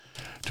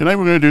tonight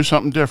we're going to do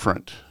something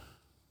different.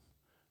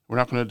 We're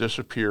not going to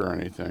disappear or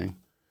anything,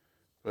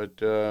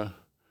 but we're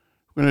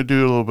going to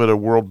do a little bit of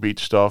world beat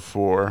stuff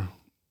for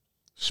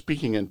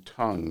speaking in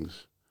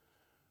tongues.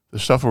 The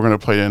stuff we're going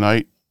to play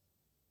tonight,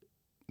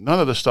 none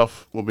of the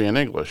stuff will be in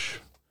English.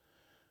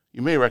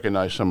 You may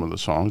recognize some of the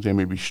songs. They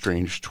may be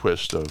strange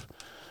twists of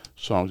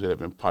songs that have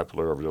been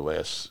popular over the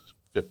last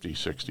 50,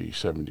 60,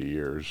 70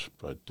 years.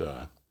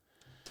 But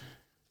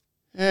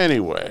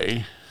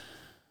anyway.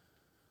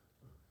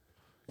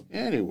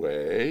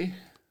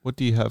 What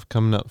do you have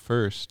coming up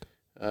first?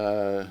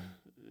 Arto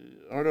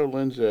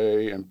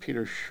Lindsay and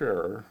Peter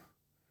Scher.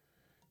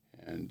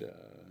 And 2,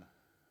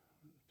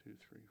 3, 4,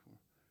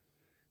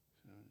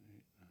 7,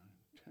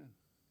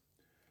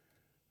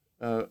 8,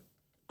 9, 10.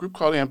 Group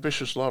called the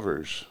Ambitious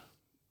Lovers.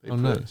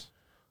 Nice.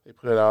 They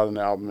put out an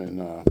album in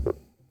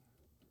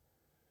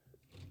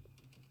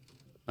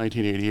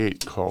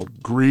 1988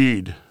 called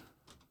Greed.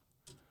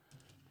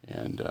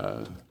 And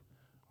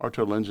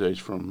Arto Lindsay's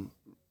from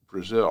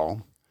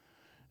Brazil,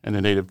 and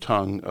the native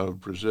tongue of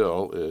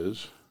Brazil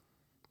is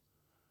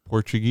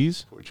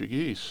Portuguese.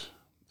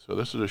 So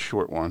this is a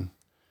short one.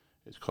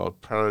 It's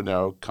called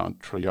Paranel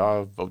contra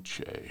a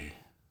Voce.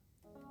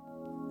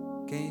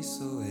 Quem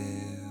sou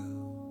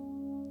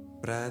eu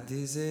pra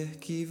dizer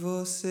que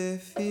você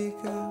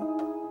fica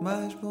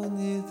mais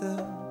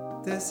bonita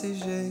desse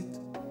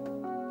jeito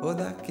ou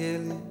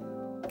daquele?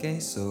 Quem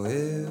sou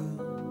eu?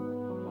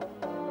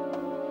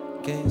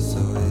 Quem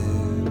sou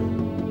eu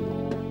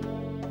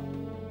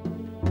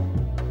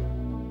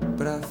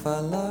pra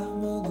falar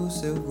mal do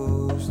seu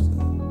gosto,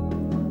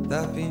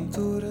 da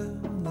pintura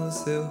no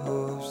seu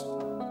rosto?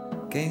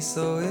 Quem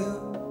sou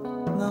eu?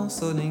 Não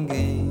sou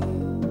ninguém.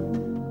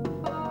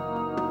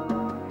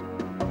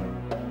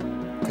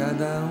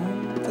 Cada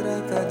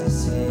trata de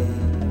si.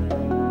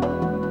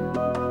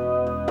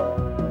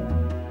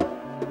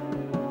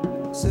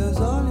 Seus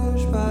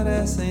olhos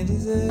parecem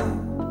dizer: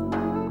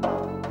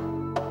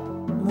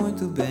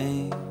 muito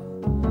bem,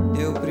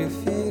 eu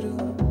prefiro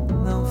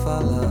não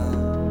falar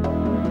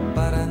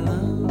para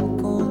não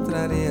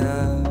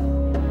contrariar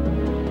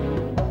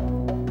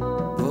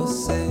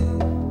você.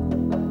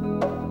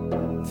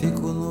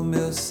 Fico no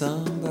meu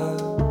samba,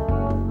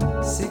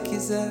 se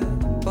quiser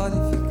pode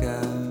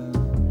ficar.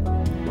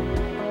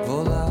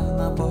 Vou lá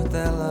na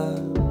Portela,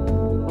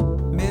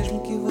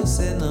 mesmo que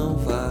você não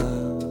vá.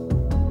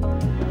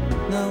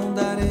 Não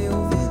darei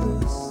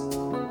ouvidos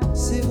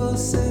se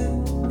você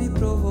me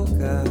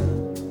provocar,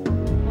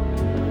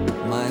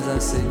 mas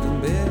aceito um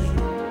beijo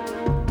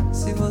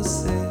se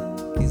você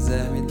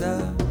quiser me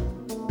dar.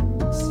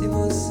 Se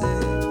você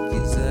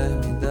quiser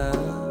me dar.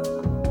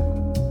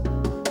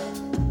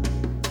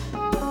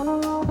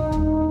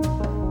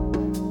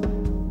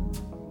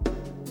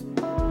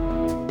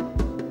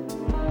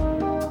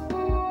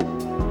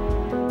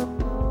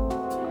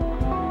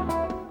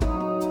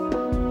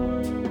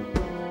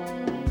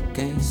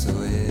 Quem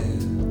sou eu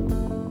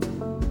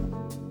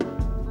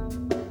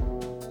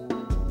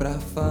pra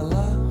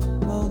falar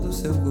mal do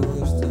seu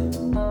gosto,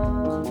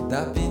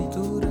 da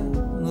pintura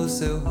no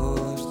seu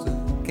rosto?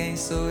 Quem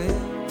sou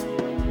eu?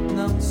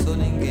 Não sou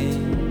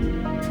ninguém.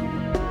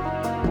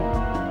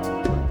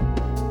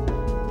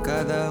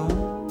 Cada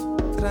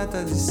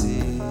trata de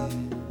si.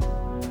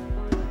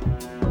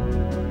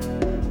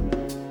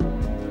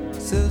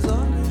 Seus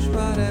olhos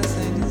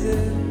parecem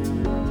dizer: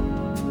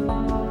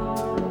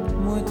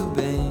 muito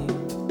bem,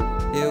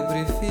 eu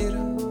prefiro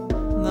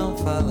não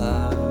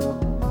falar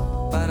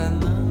para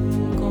não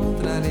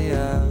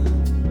contrariar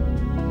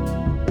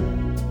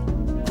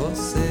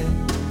você.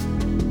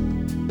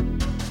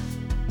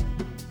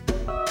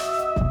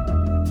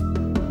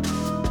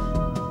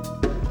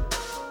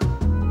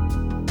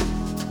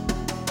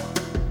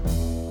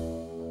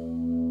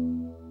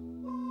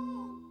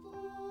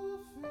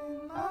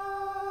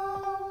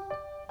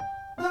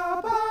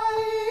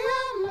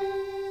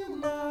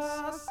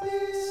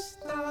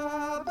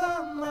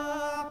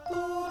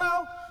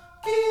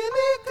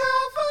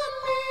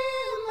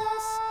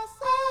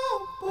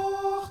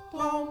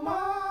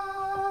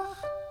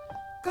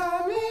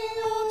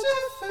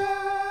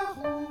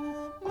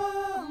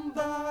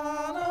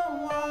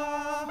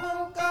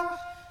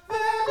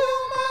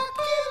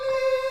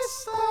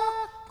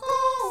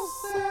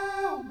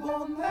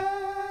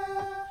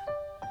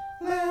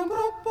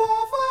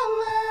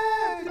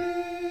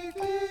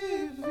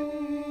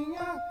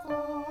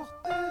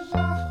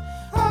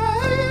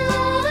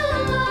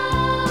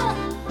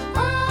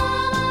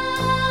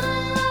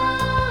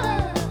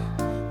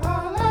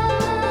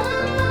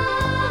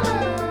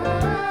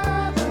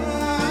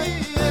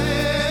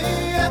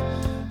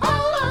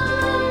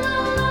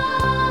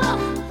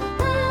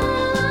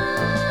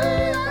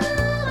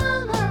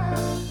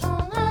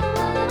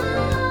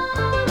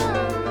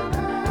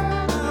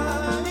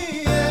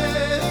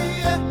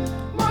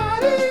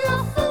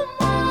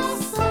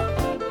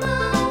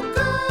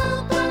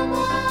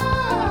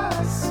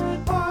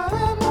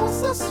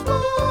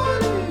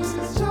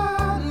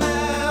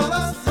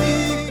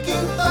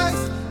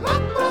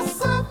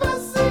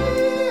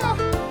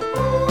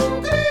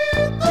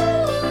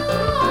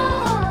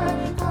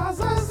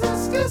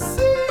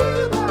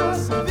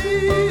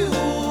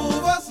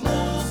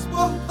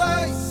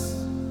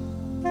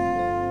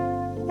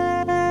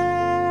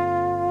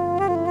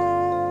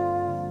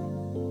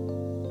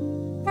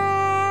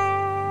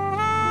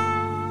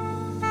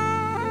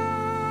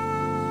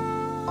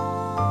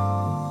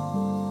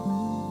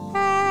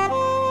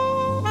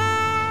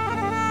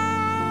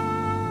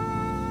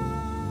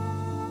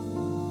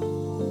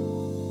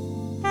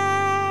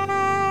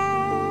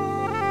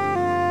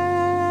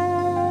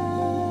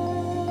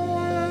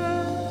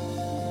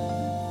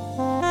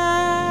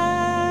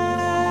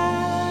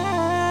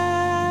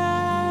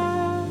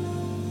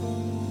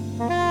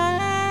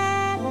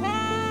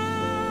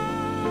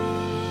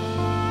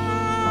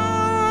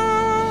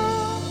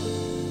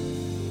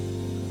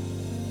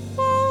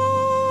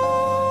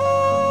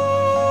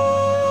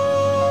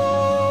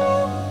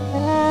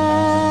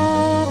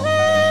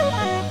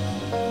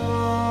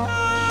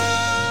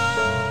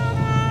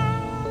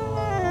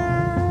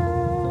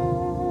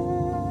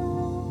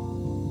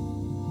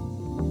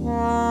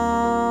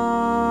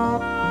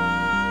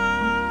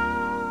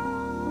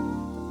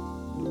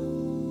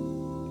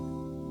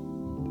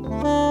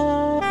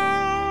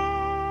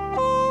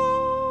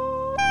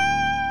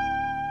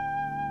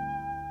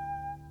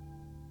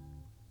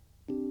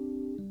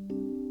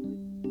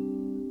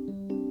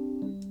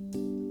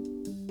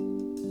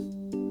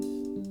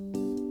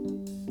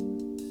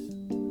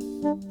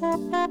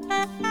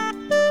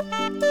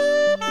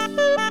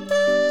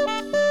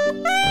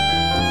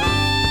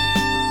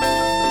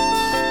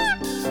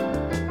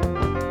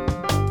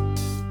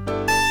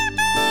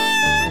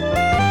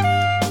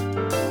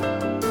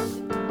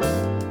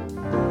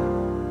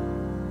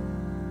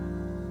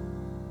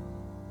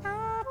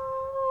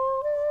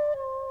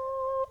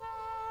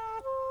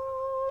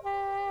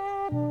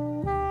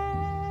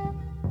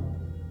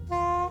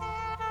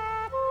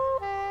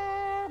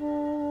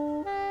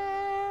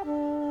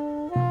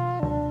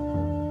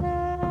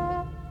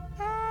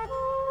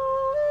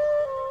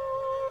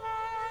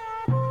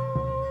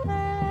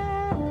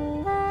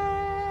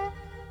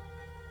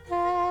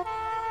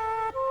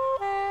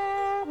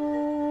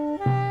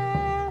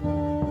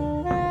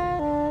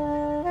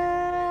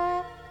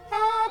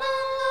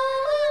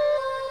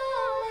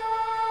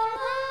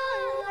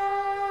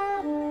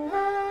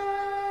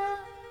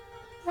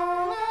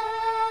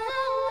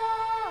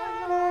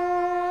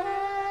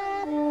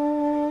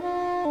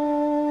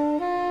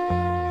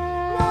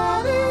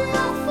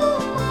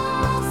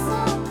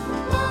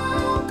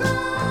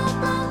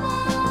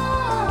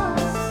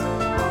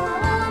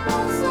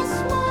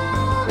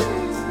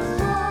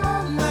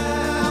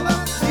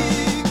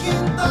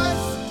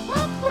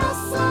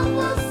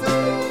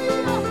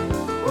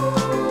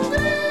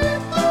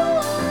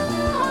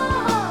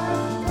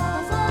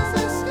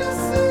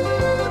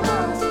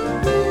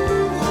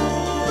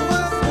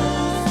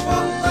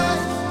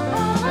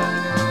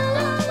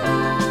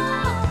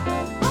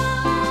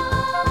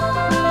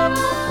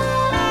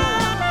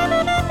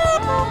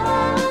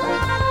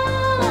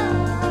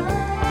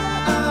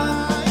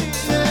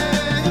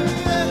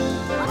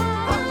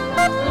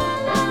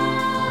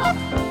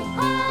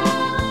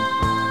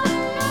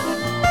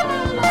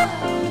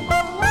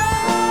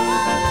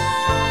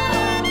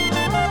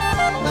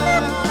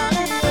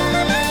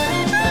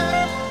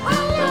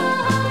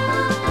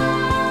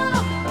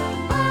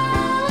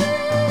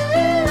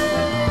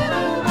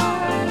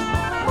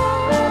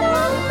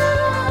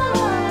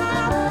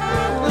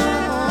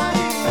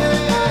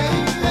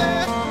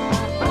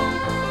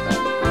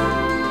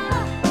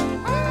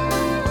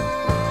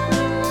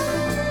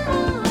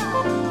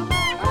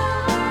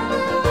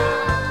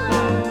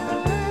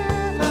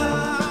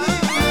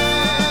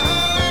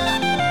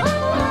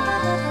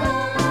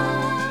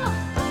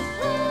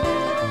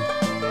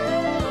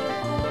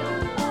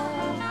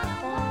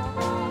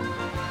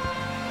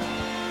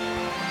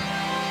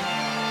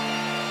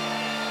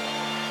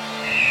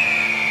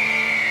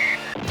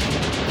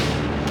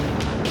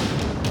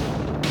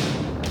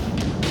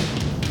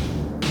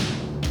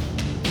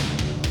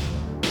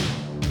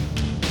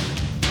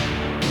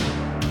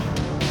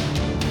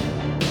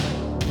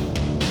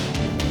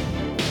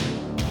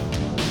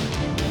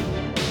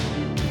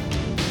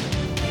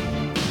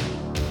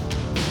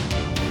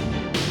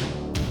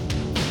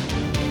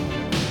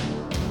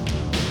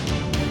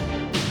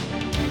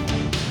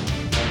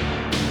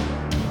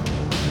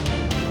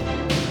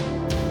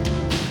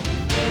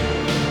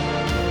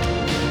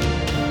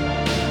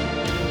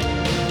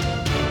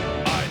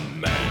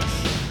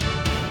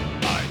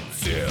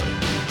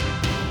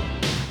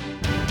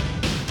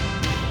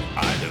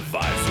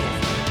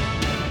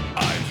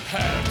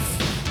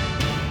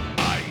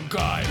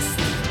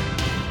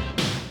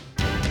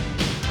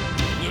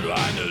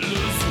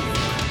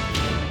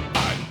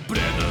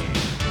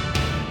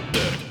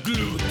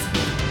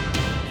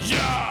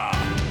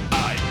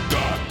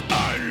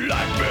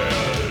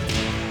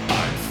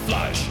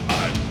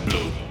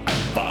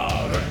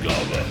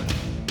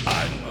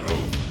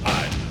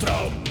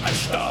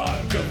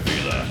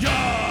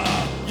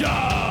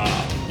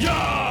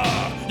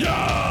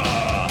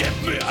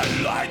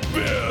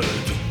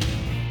 Leitbild.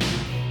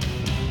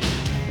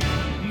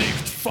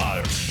 Nicht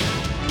falsch,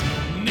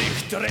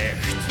 nicht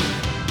recht.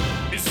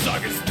 Ich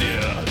sag es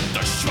dir,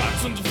 das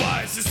Schwarz und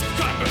Weiß ist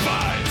kein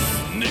Beweis.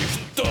 Nicht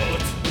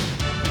Tod,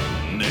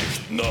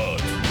 nicht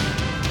Not.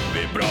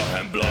 Wir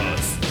brauchen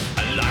bloß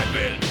ein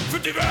Leitbild für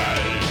die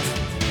Welt.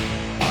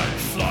 Ein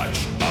Fleisch,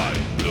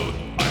 ein Blut,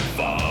 ein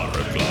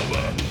wahrer Glaube.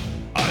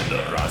 Eine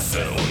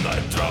Rasse und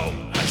ein Traum,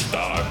 ein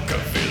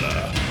starker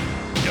Wille.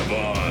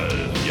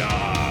 Jawohl,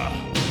 ja.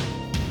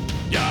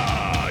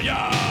 Ja,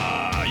 ja,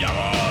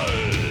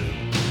 jawohl.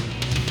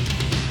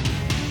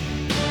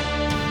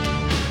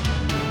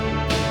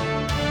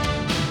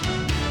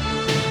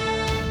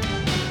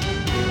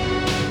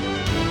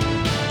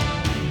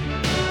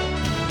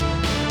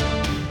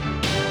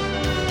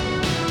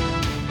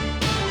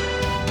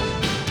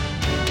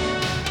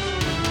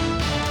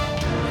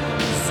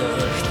 So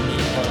recht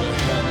mir eure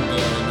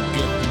Hände und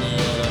gebt mir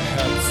eure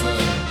Herzen.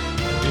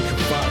 Ich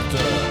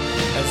warte,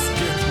 es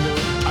gibt nur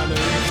eine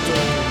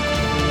Richtung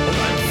und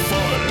ein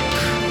Volk.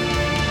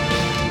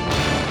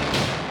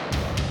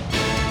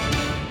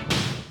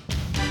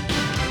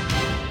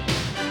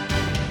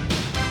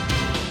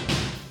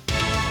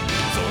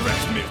 So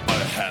recht mir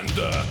eure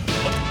Hände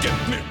und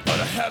gebt mir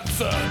eure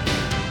Herzen.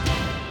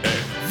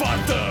 Ich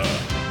warte.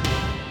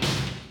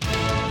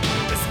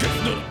 Es gibt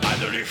nur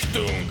eine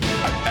Richtung,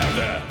 eine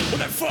Erde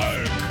und ein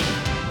Volk.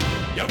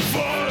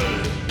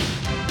 Jawohl,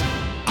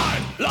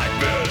 ein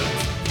Leitbild.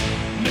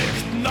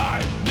 Nicht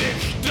Neid,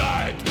 nicht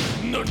Streit,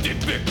 nur die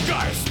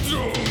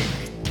Begeisterung.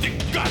 Die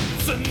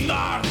ganze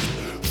Nacht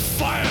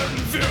feiern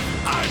wir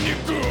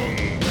Einigung.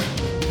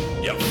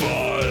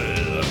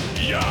 Jawohl,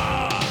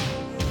 ja,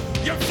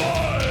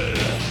 jawohl.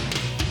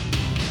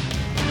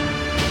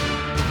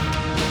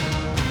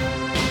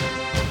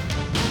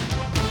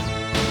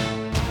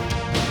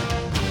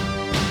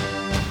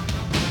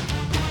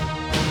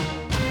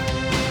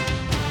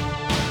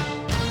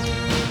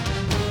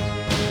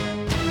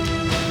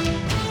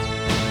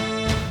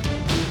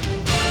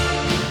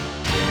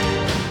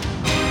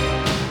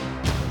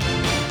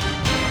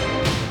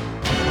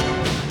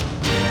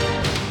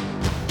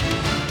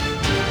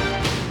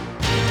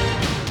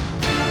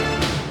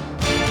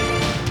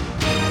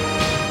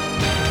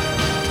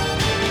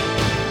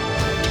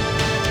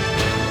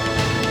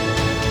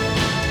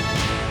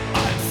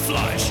 Ein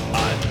Fleisch,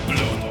 ein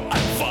Blut,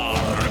 ein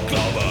wahrer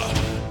Glaube,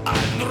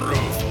 ein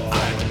Ruf,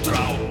 ein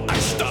Traum,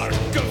 ein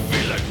starker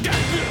Wille. Gib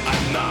mir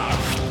eine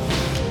Nacht,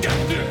 gib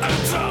mir ein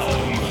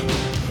Traum,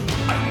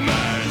 ein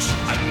Mensch,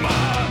 ein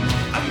Mann,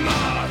 ein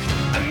Markt,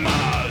 ein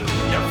Mal.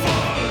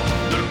 Jawohl,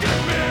 nur gib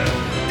mir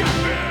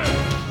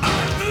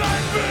ein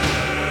Leitbild.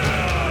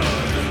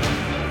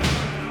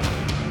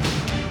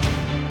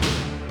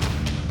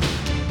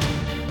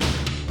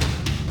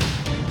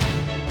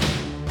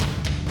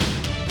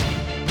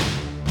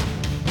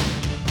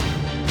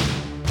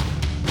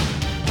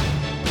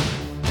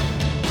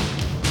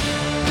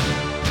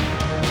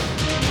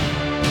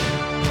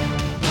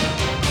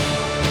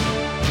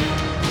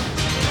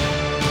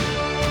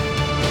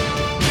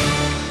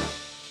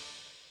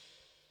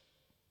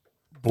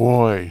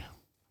 Boy.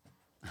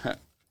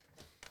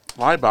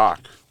 Leibach.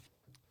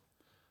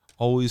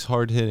 Always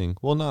hard hitting.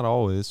 Well, not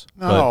always.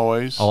 Not but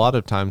always. A lot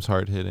of times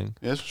hard hitting.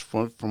 Yeah, this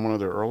was from one of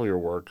their earlier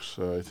works,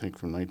 I think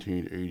from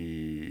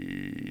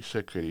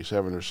 1986,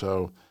 87 or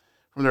so.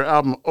 From their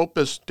album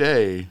Opus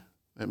Dei,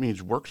 that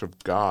means works of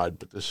God,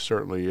 but this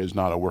certainly is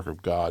not a work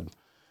of God.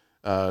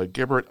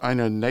 Gibert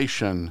eine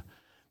Nation.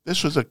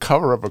 This was a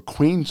cover of a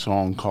Queen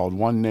song called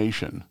One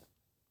Nation.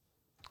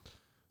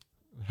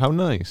 How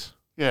nice.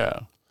 Yeah.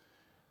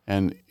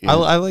 And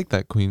I like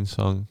that Queen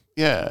song.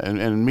 yeah,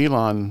 and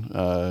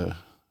Milan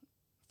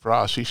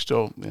Frost, he's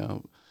still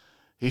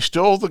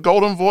the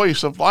golden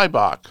voice of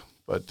Leibach.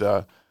 But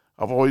I've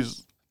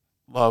always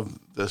loved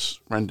this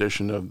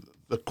rendition of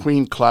the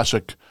Queen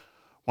classic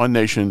One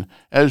Nation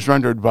as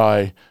rendered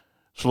by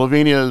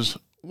Slovenia's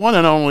one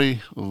and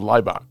only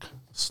Leibach.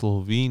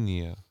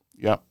 Slovenia.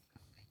 Yep,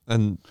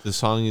 And the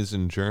song is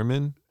in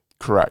German?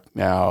 correct.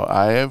 Now,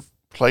 I have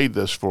played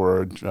this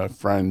for a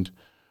friend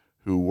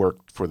who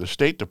worked for the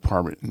State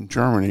Department in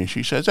Germany.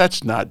 She says,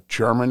 that's not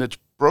German. It's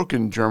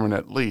broken German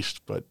at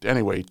least. But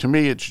anyway, to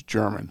me, it's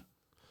German.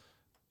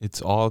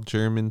 It's all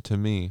German to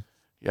me.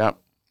 Yep.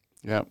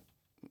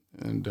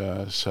 And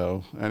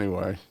so,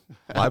 anyway.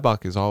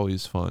 Leibach is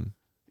always fun.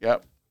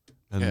 Yep.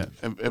 And Yeah,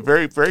 and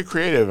very, very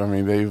creative. I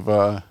mean,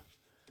 they'll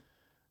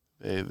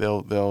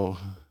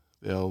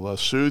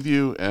soothe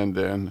you, and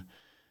then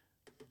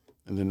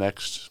in the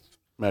next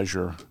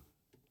measure,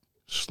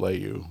 slay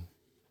you.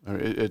 I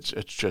mean, it's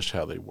just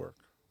how they work.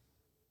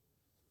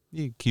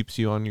 it keeps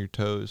you on your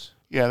toes.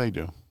 Yeah, they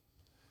do.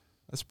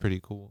 That's pretty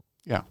cool.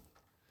 Yeah.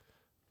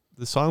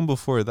 The song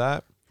before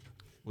that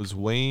was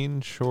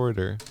Wayne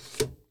Shorter,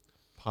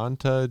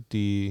 Ponta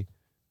di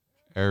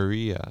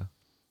Aria.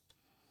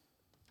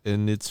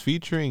 And it's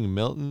featuring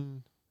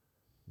Milton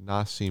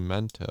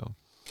Nascimento.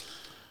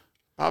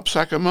 Bob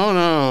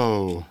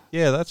Sakamoto.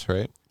 Yeah, that's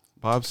right.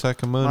 Bob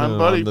Sakamoto My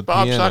buddy on the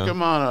Bob piano.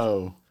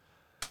 Sakamoto.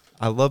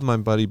 I love my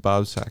buddy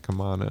Bob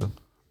Sacamano.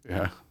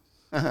 Yeah.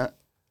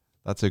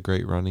 That's a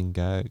great running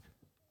gag.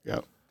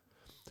 Yep.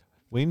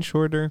 Wayne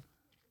Shorter.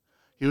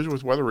 He was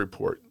with Weather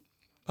Report.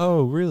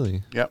 Oh,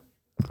 really? Yep.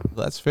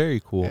 That's very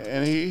cool.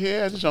 And he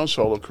had his own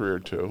solo career,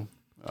 too.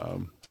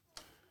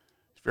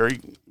 Very,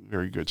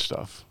 very good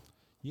stuff.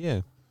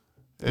 Yeah.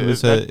 It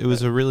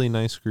was a really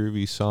nice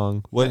groovy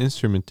song. What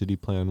instrument did he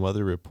play on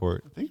Weather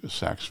Report? I think it was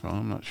saxophone.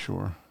 I'm not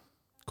sure.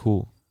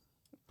 Cool.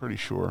 Pretty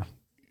sure.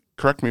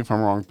 Correct me if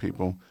I'm wrong,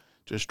 people.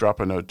 Just drop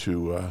a note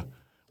to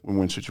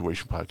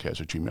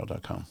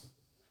win-win-situation-podcast@gmail.com.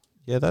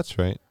 Yeah, that's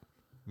right.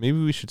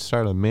 Maybe we should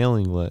start a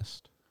mailing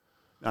list.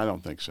 I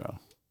don't think so.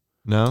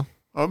 No?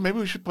 Oh, maybe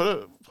we should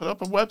put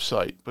up a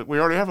website. But we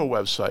already have a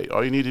website.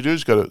 All you need to do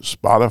is go to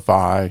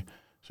Spotify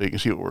so you can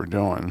see what we're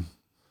doing.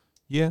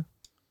 Yeah.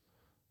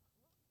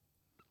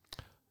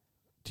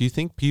 Do you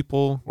think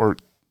people... Or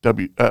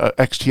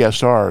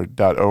xtsr.org.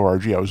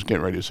 I was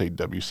getting ready to say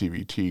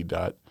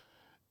wcvt.edu,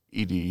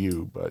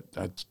 but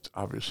that's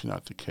obviously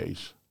not the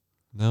case.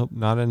 Nope,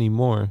 not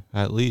anymore,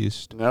 at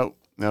least. Nope.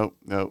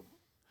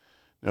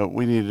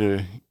 We need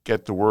to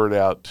get the word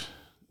out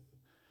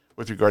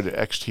with regard to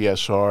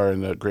XTSR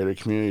and the greater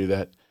community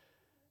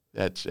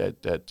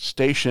that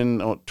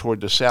station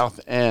toward the south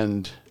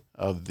end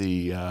of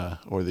the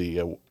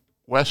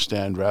west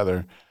end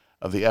rather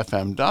of the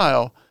FM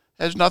dial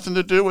has nothing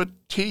to do with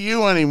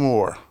TU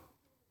anymore.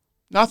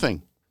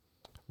 Nothing.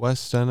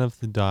 West end of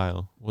the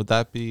dial. Would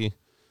that be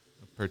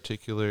a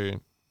particular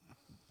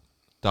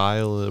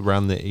dial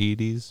around the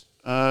 80s?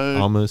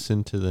 Almost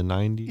into the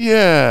 90s?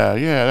 Yeah,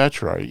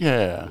 that's right.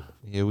 Yeah.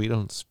 Yeah, we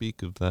don't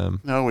speak of them.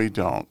 No, we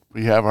don't.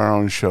 We have our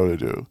own show to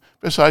do.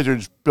 Besides,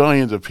 there's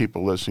billions of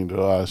people listening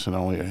to us and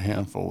only a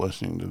handful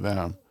listening to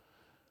them.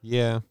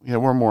 Yeah. Yeah,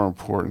 we're more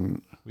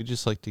important. We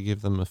just like to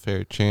give them a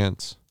fair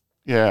chance.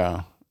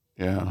 Yeah.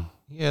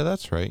 Yeah,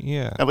 that's right.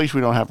 Yeah. At least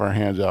we don't have our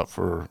hands out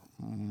for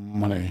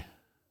money.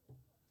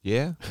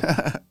 Yeah.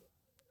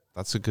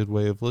 That's a good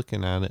way of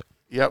looking at it.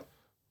 Yep.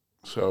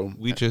 So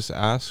we just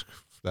ask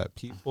that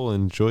people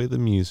enjoy the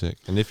music.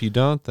 And if you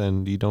don't,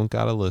 then you don't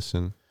got to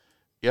listen.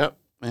 Yep.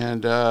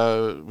 And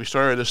we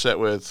started the set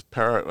with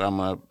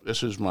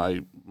this is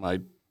my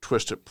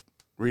twist at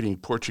reading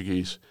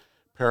Portuguese.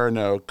 Para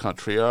no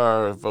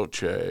Contrariar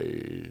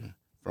Voce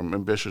from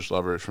Ambitious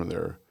Lovers from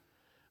their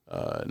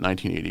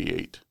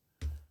 1988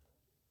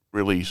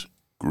 release,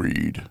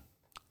 Greed.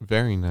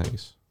 Very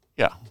nice.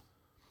 Yeah.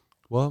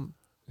 Well,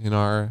 in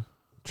our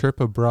trip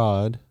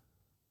abroad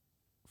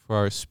for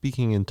our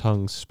Speaking in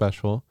Tongues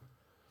special,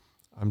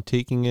 I'm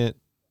taking it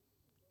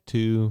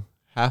to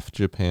half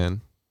Japan.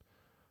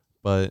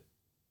 But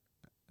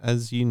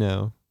as you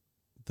know,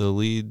 the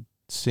lead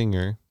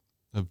singer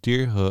of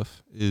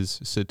Deerhoof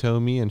is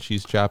Satomi, and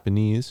she's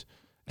Japanese.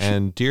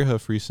 And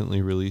Deerhoof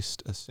recently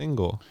released a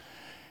single.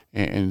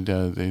 And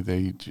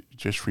they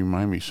just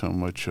remind me so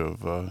much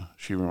of,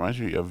 she reminds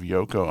me of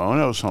Yoko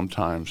Ono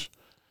sometimes.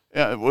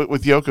 Yeah,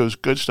 with Yoko's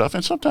good stuff.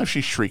 And sometimes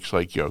she shrieks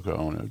like Yoko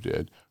Ono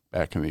did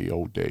back in the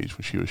old days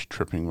when she was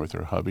tripping with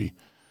her hubby.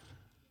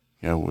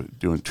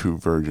 Doing two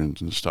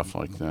virgins and stuff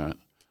like that.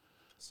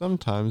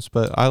 Sometimes,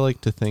 but I like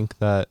to think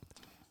that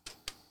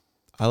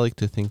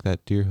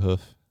Deerhoof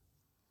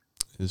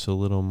is a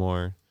little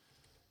more.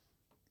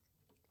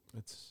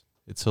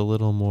 It's a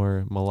little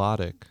more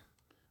melodic.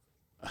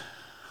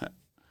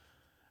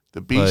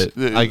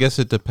 I guess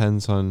it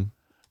depends on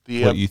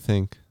what you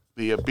think.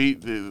 The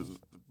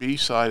B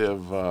side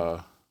of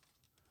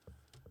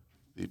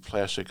the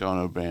Plastic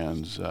Ono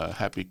Band's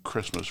 "Happy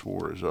Christmas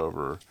War Is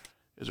Over"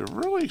 is a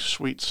really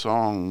sweet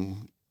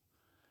song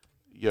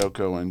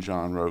Yoko and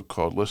John wrote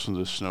called "Listen,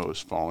 the Snow is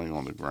Falling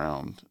on the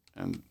Ground,"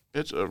 and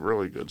it's a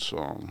really good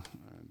song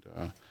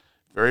and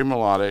very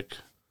melodic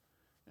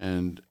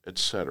and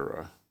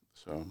etc.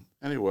 So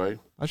anyway,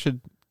 I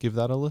should give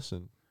that a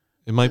listen.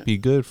 It might be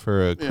good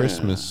for a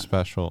Christmas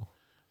special.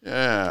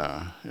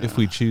 Yeah. If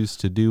we choose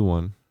to do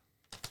one.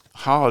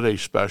 Holiday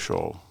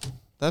special.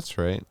 That's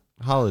right.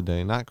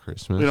 Holiday, not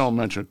Christmas. We don't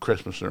mention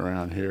Christmas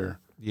around here.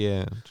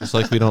 Yeah, just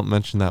like we don't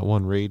mention that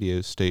one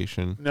radio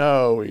station.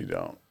 No, we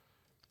don't.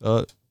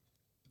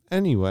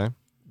 Anyway,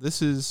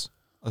 this is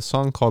a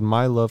song called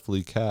My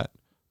Lovely Cat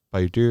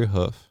by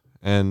Deerhoof,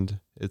 and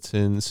it's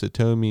in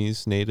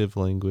Satomi's native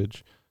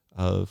language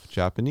of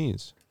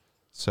Japanese.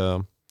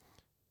 So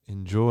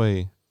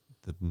enjoy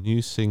the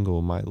new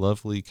single, My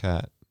Lovely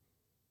Cat.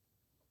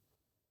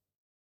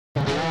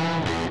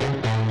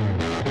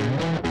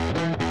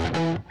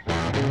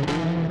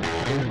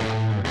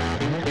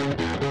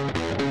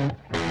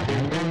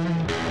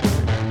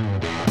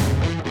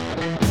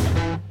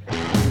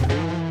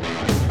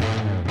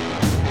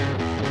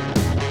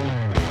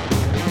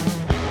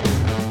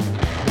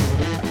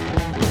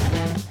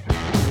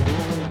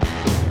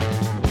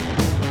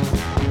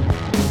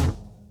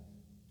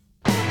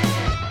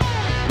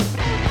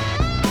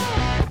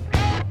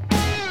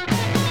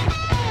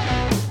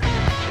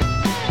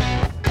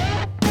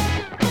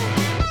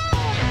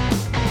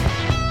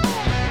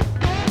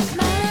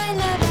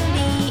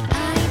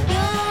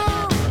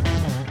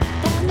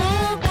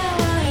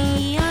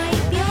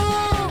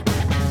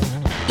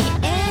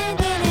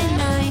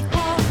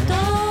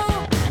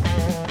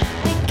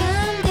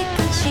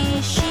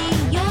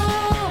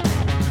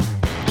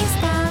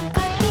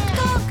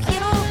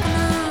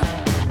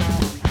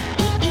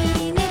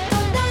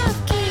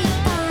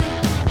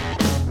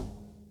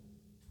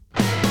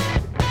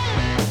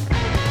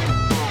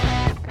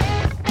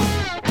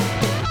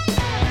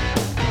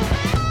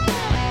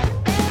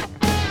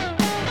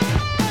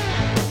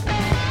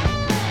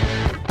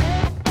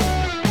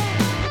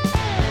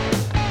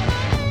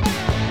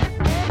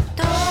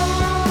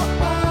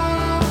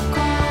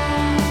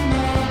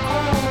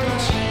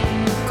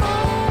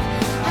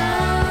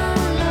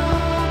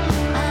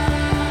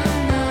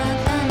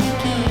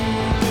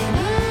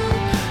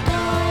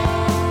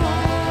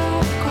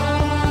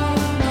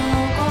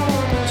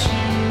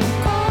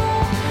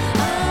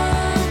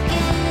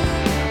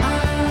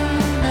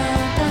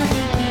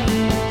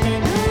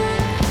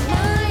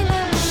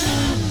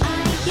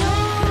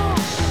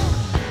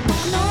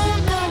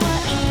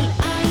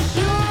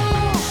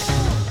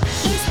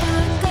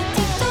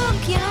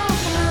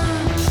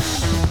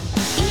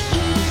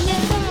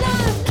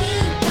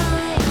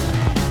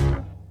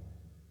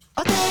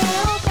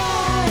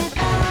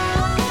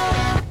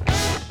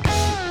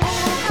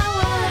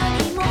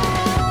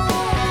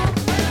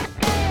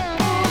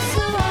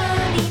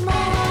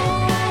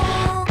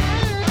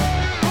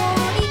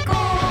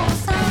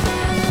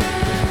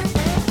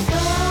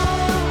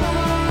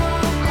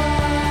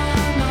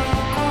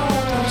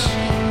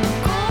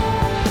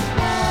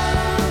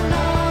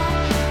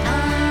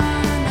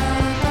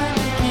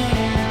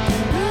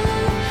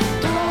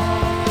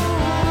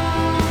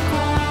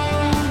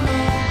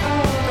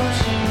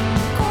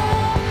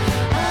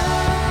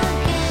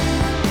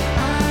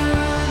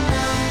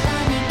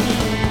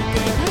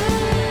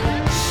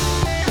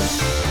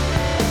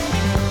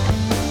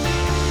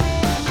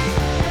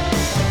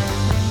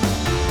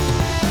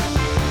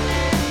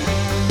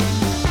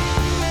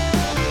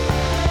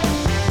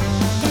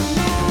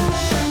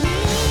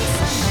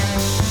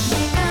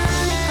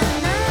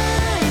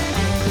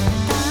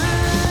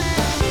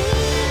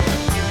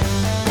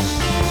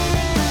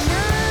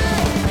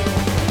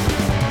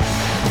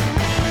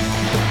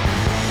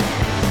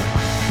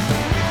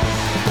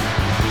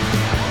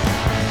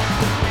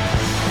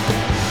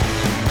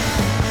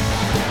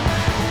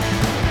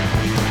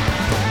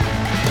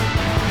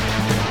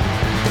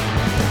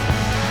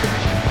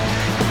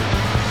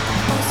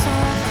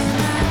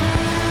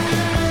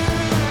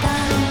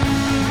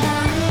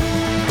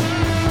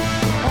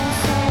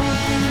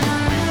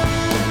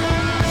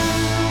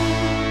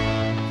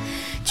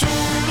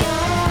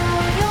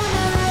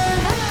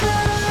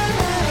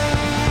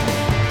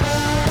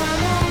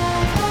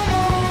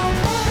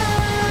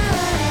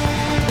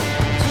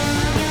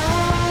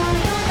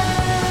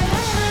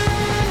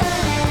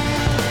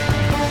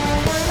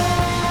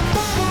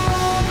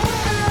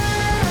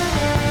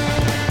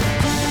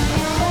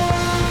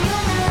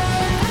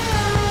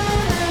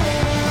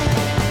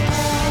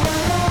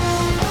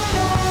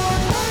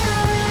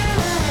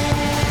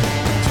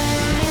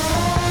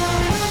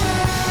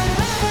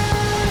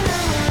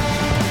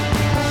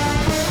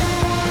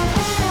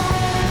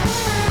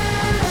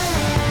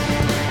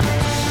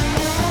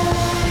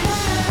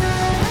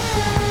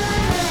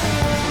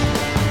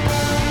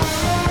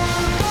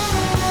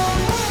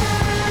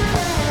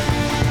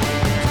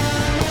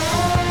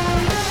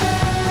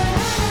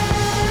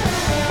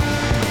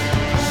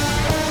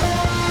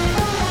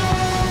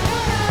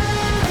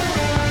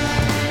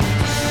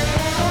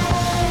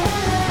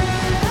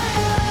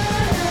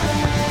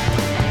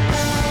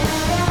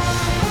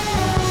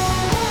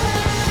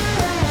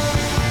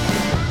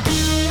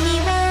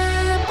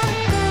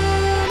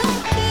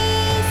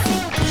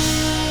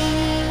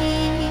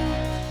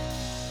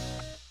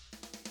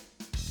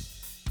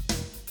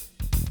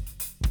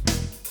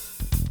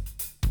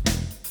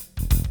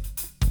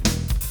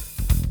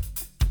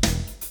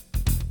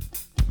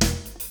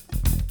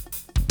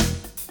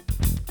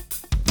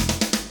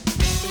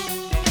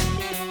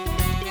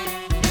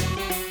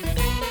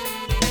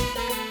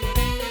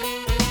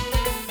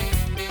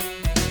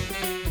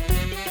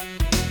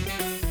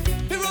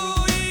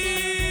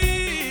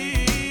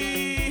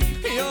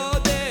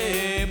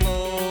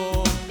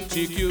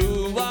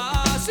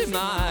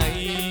 ない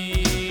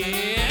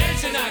エン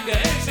シナクエン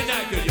シ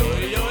ナクよ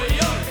いよいよ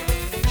い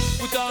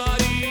二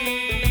人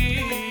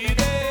で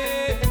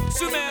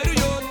住める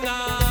ような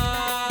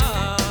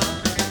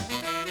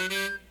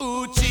う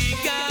ち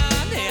が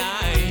ねあ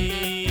い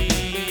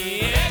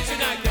エンシ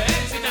ナクエン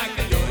シナク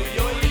よい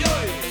よいよ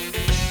い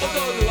踊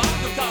るあ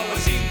の顔は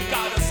しんか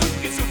ら好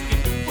き好き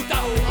歌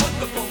う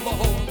男も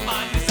ほん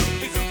まに好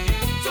き好き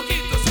好き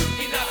と好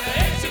きなら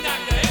エンシナ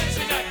クエンシ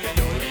ナク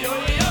よいよ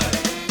いよい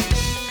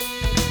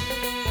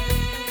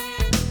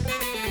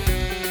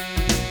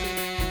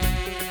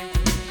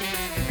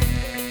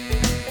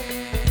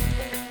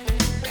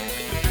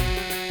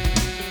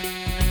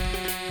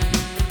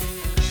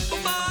お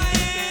前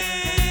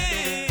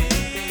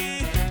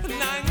南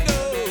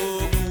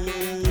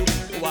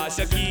国わ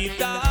しゃ北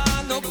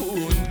の国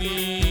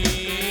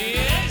エ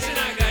ンシ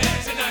ナクエン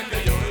シナク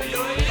よいよ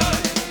いよ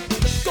い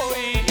恋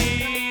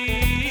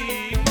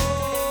も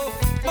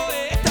燃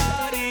えた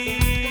り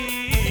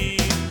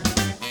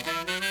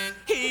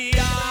冷や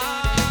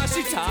し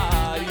た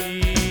り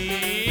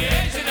エ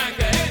ンシナク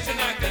エンシ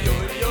ナクよ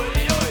いよ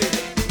いよい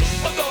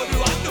踊る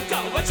あの顔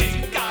はしん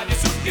かり好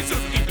き好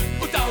き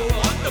歌う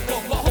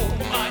男もほん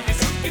まに好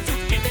き好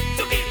き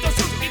好きと好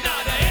きな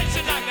らエンシ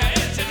ナクエ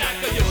ンシナ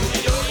クよい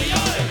よいよい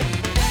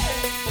エ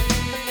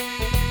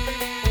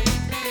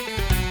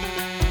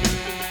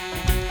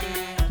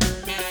ンシ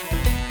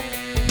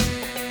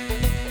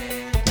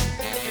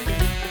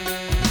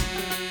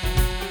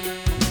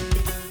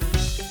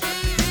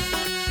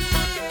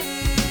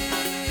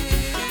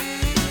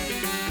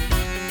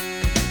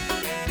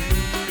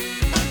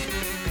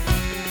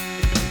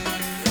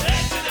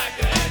ナ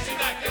クエンシ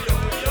ナクよ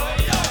いよ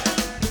いよ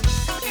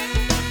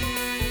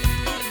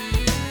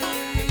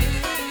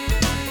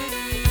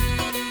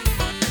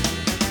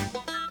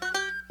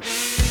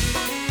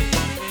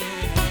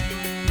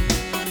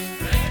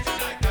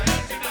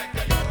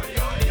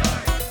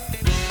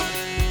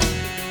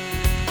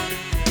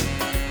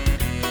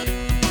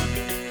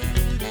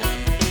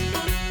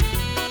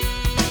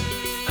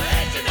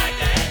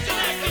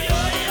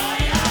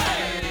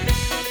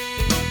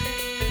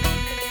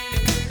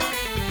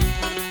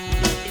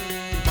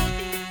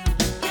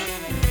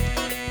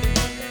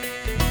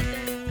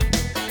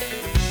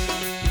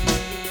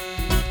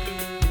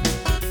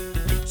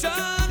少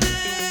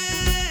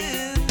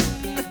年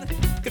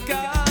か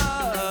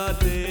かっ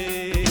て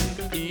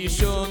一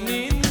緒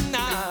に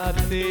なっ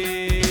て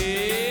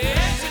エン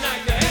シナ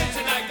クエンシ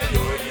ナクよ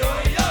いよ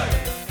いよい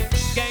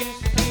言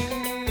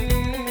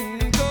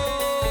語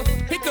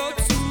一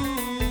つ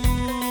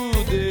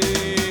で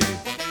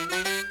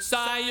さ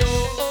よ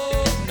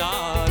うな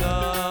ら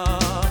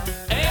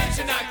エンシ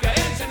ナクエン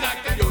シナ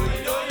クよい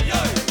よいよい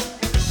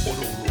踊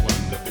る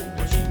女子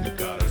は死ぬか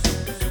ら好き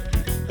好き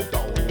歌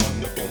う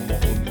女子も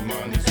ほんま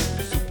に好き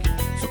好き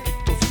好き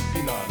と好き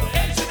なら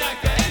エンシナ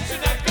クエンシ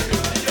ナクよ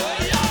いよ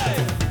いよい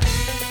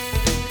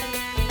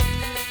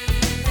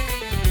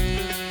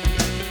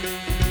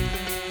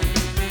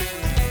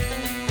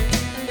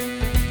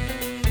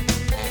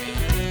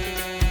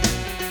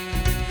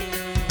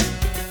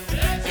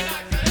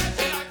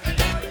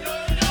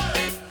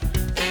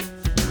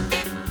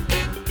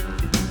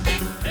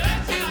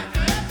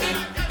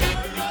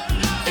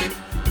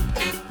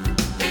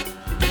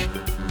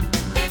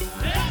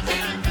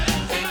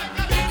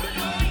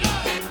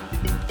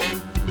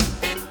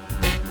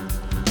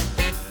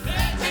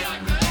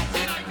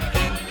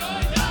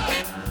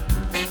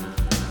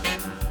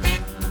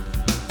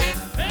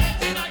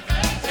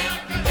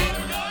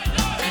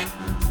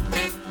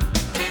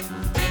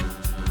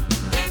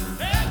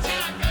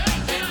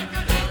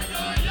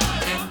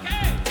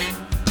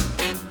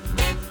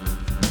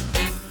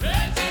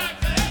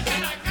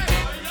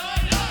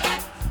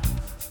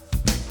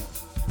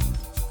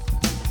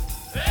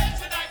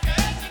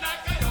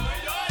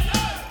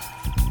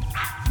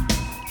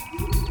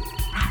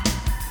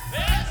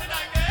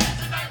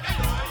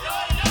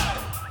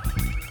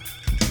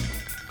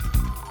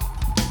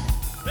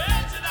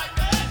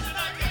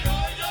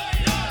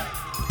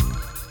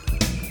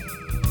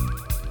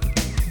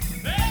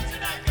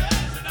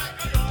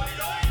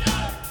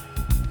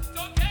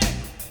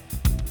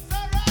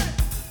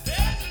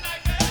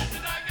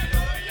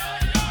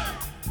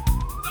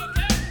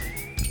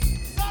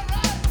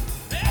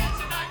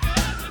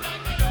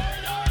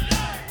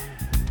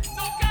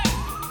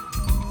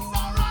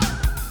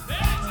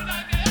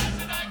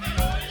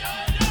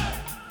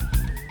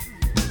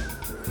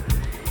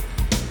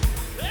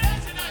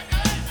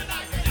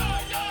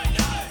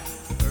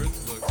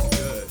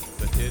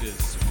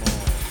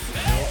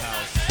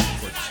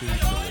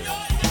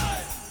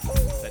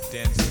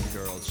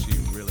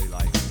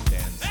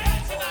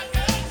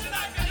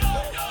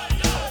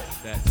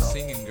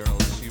singing girl,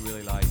 she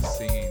really likes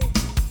singing.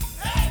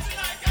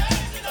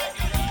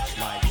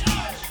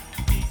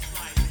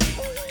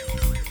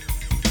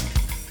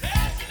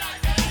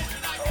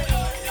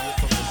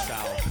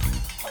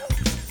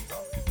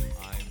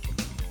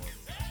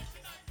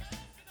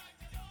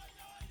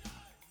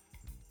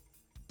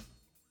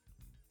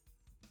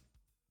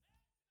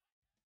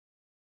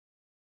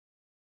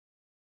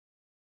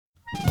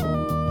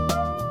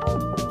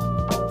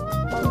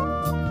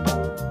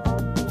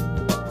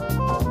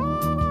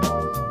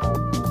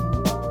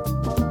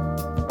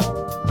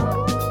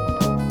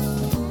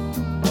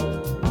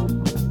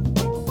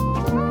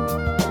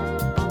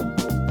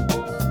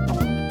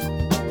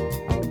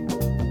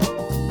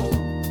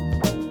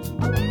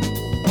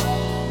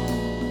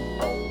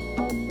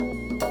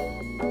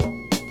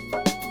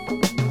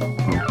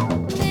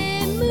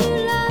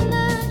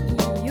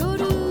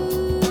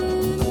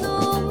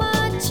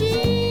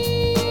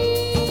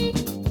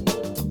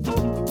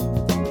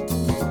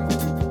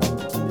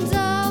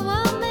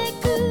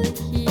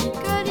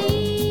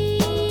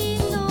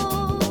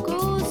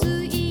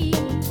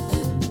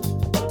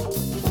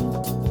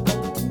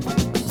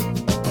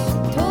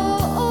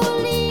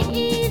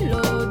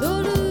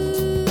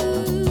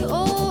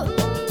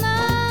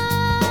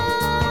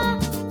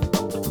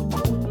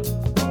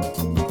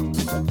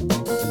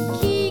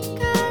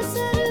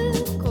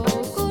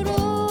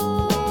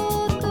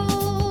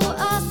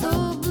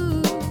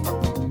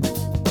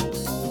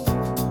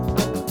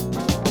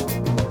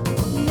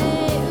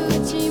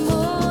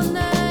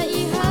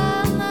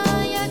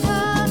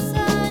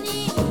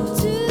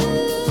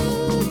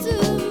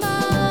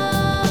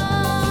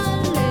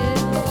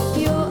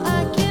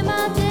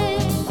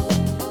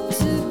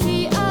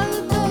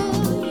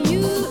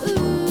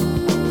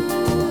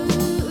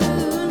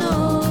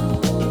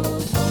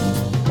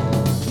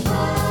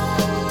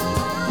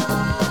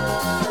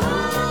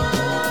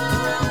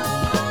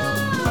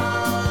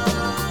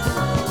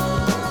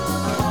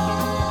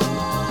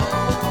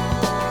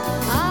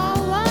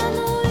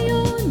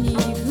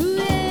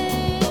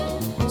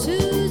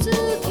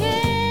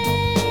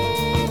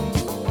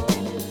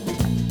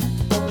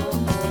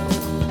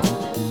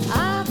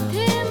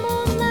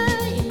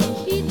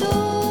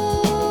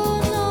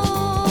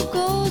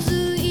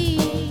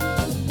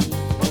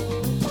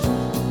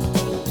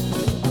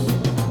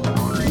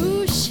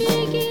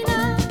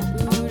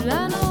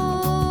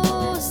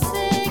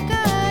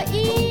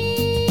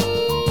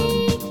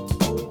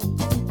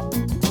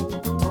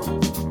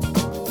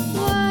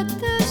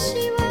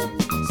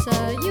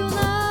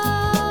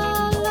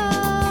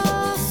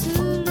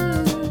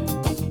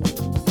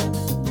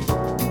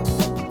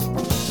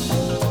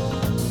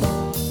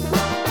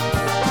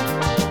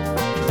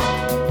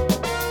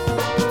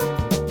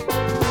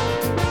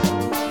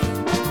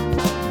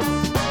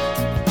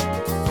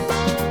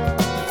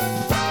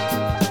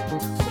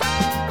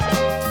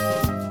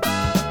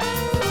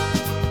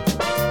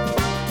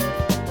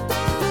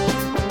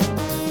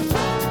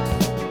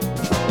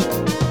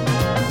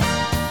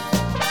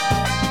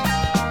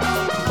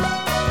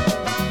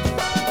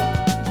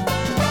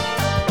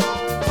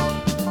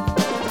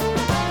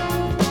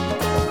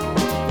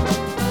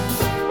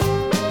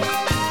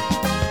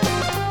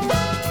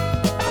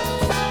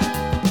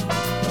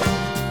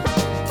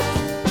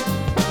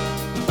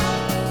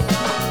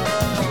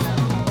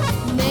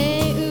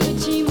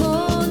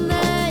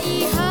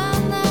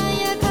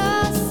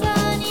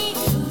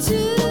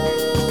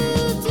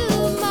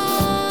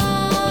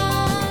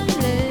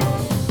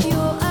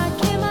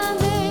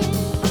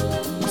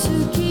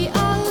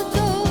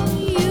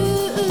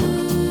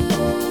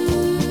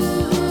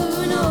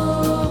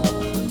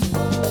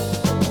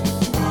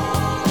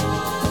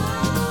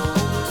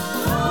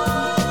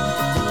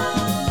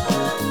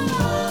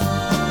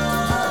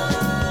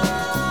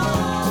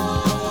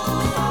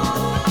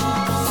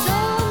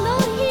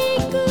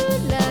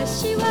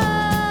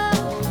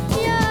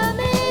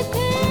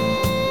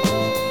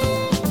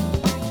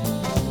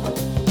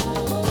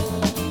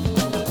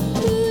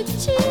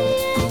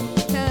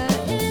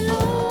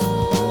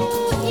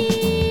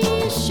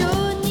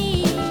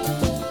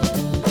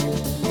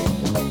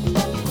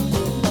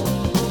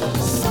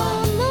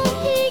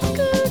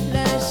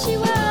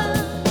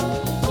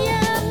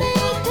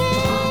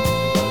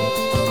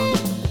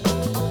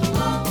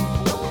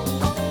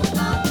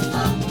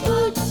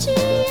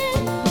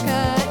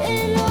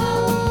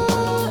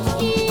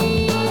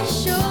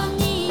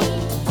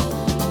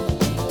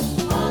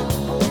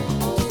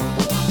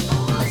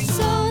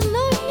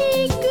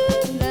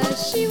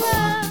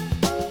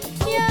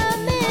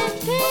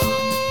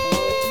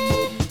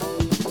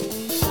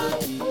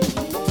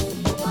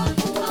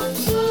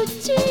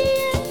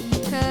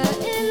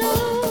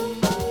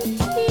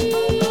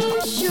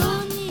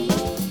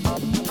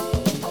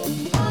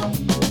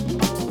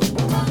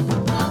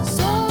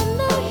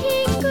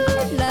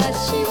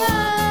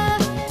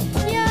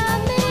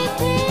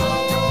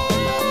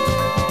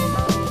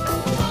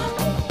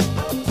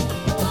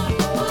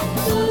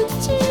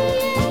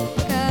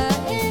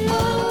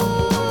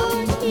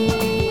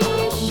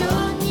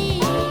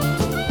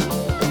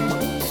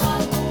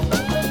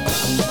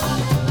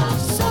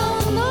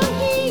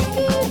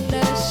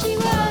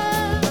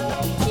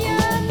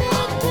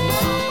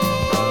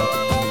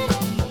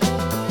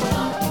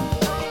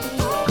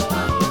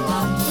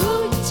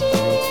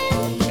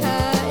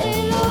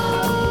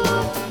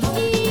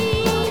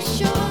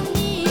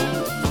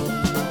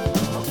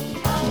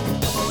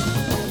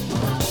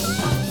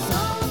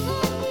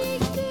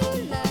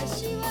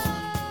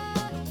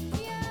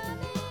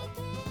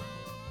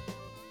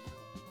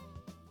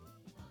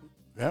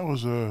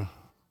 was a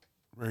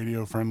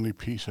radio-friendly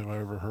piece if I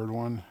ever heard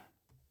one.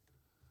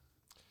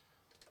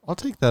 I'll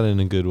take that in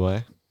a good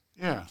way.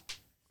 Yeah.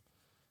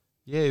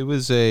 Yeah, it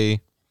was a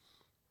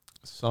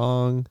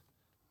song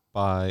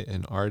by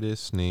an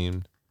artist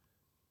named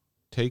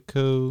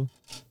Teiko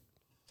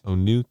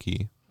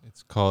Onuki.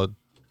 It's called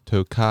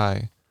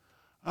Tokai.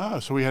 Ah,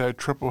 so we had a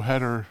triple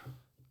header.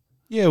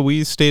 Yeah,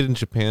 we stayed in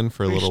Japan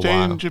for a We little stayed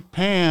while. in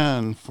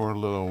Japan for a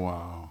little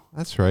while.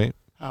 That's right.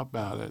 How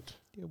about it?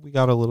 Yeah, we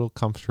got a little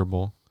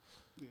comfortable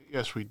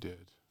Yes, we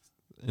did.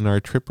 in our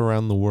trip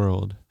around the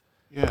world.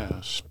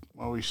 Yes.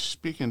 Well, we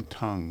speak in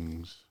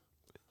tongues.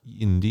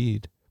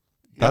 Indeed.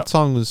 Yep. That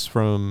song was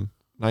from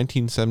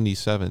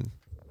 1977.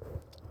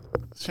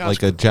 Sounds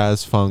Like a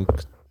jazz funk,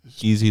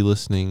 easy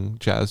listening,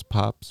 jazz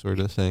pop sort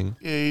of thing.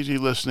 yeah, easy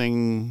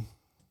listening,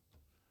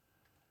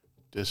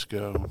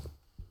 disco,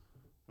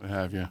 what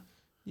have you.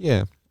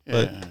 Yeah, Yeah,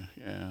 But-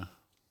 yeah.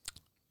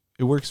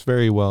 it works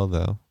very well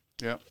though.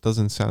 Yep.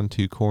 Doesn't sound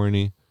too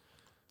corny.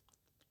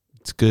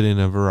 It's good in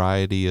a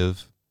variety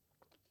of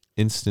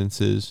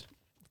instances.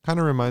 Kind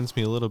of reminds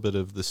me a little bit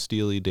of the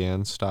Steely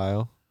Dan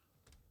style.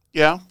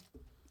 Yeah,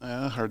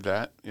 I heard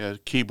that. Yeah,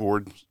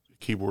 keyboard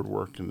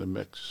work in the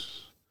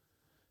mix.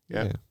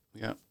 Yeah,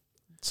 yeah.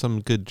 Some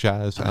good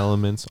jazz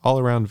elements. All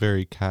around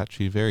very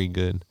catchy, very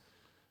good.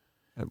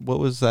 What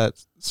was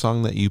that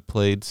song that you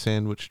played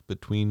sandwiched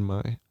between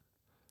my...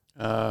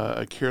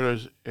 Akira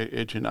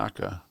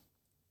Ijinaka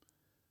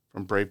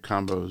from Brave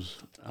Combo's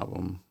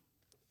album.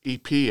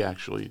 EP,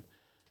 actually.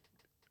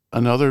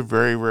 Another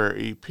very rare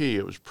EP.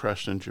 It was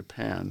pressed in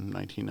Japan,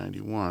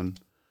 1991.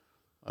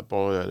 I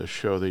bought it at a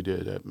show they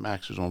did at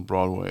Max's on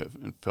Broadway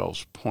in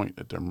Fells Point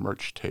at their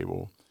merch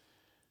table.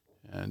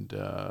 And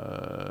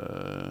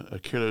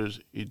Akira's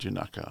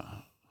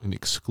Ijinaka. An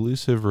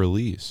exclusive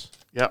release.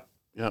 Yep,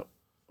 yep.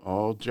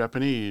 All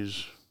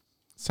Japanese,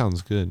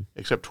 Sounds good.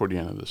 except toward the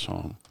end of the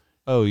song.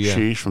 Oh, yeah.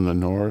 She's from the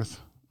north,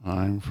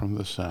 I'm from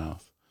the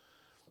south.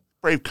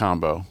 Brave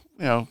Combo.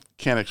 You know,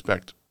 can't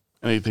expect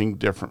anything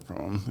different from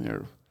them.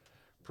 They're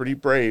pretty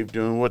brave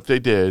doing what they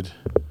did.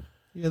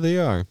 Yeah, they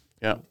are.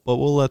 Yeah. But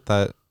we'll let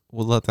that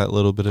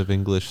little bit of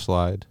English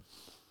slide.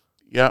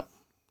 Yep.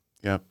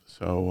 Yep.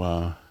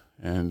 So,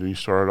 and we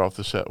started off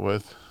the set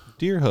with...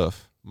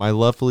 Deerhoof, my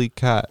lovely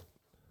cat.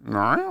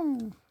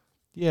 Meow.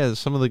 Yeah,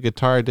 some of the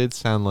guitar did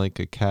sound like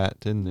a cat,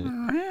 didn't it?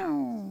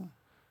 Meow.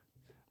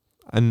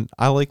 And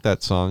I like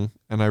that song,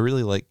 and I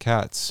really like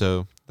cats,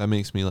 so that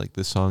makes me like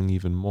this song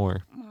even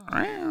more.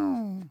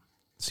 Meow.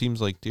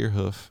 Seems like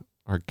Deerhoof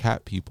are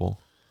cat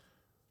people.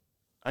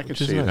 I can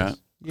Which is see nice. that.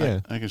 Yeah.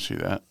 I can see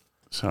that.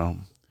 So,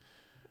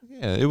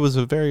 Yeah, it was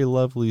a very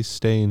lovely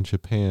stay in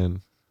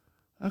Japan.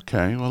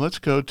 okay. Well, let's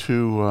go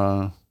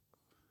to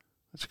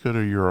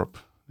Europe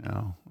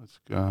now. Let's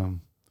go.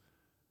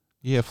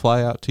 Yeah,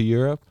 fly out to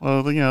Europe.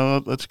 Well, you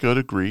know, let's go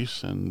to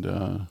Greece, and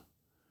I'm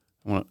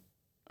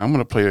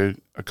gonna play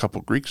a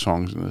couple Greek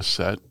songs in this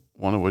set.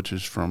 One of which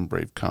is from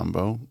Brave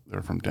Combo.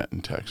 They're from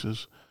Denton,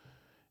 Texas,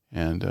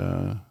 and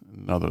the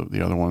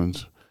other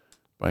one's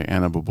by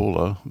Anna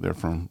Bubula. They're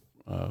from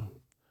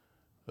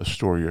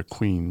Astoria,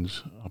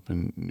 Queens, up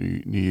in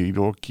New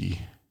York.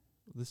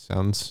 This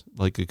sounds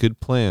like a good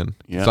plan. 'Cause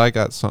Yeah. I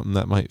got something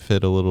that might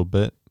fit a little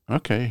bit.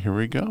 Okay, here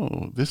we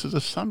go. This is a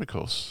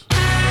Samikos.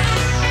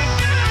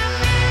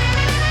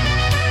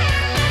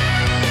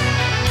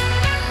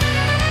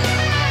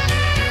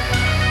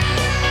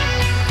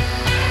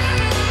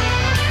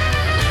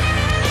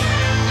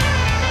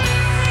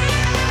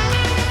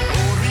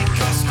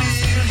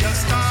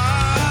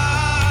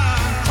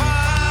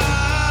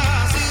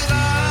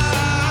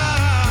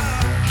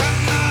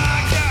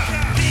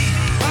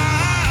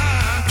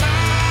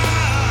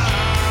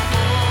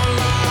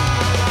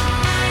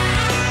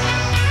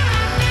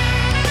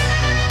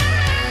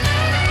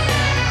 Thank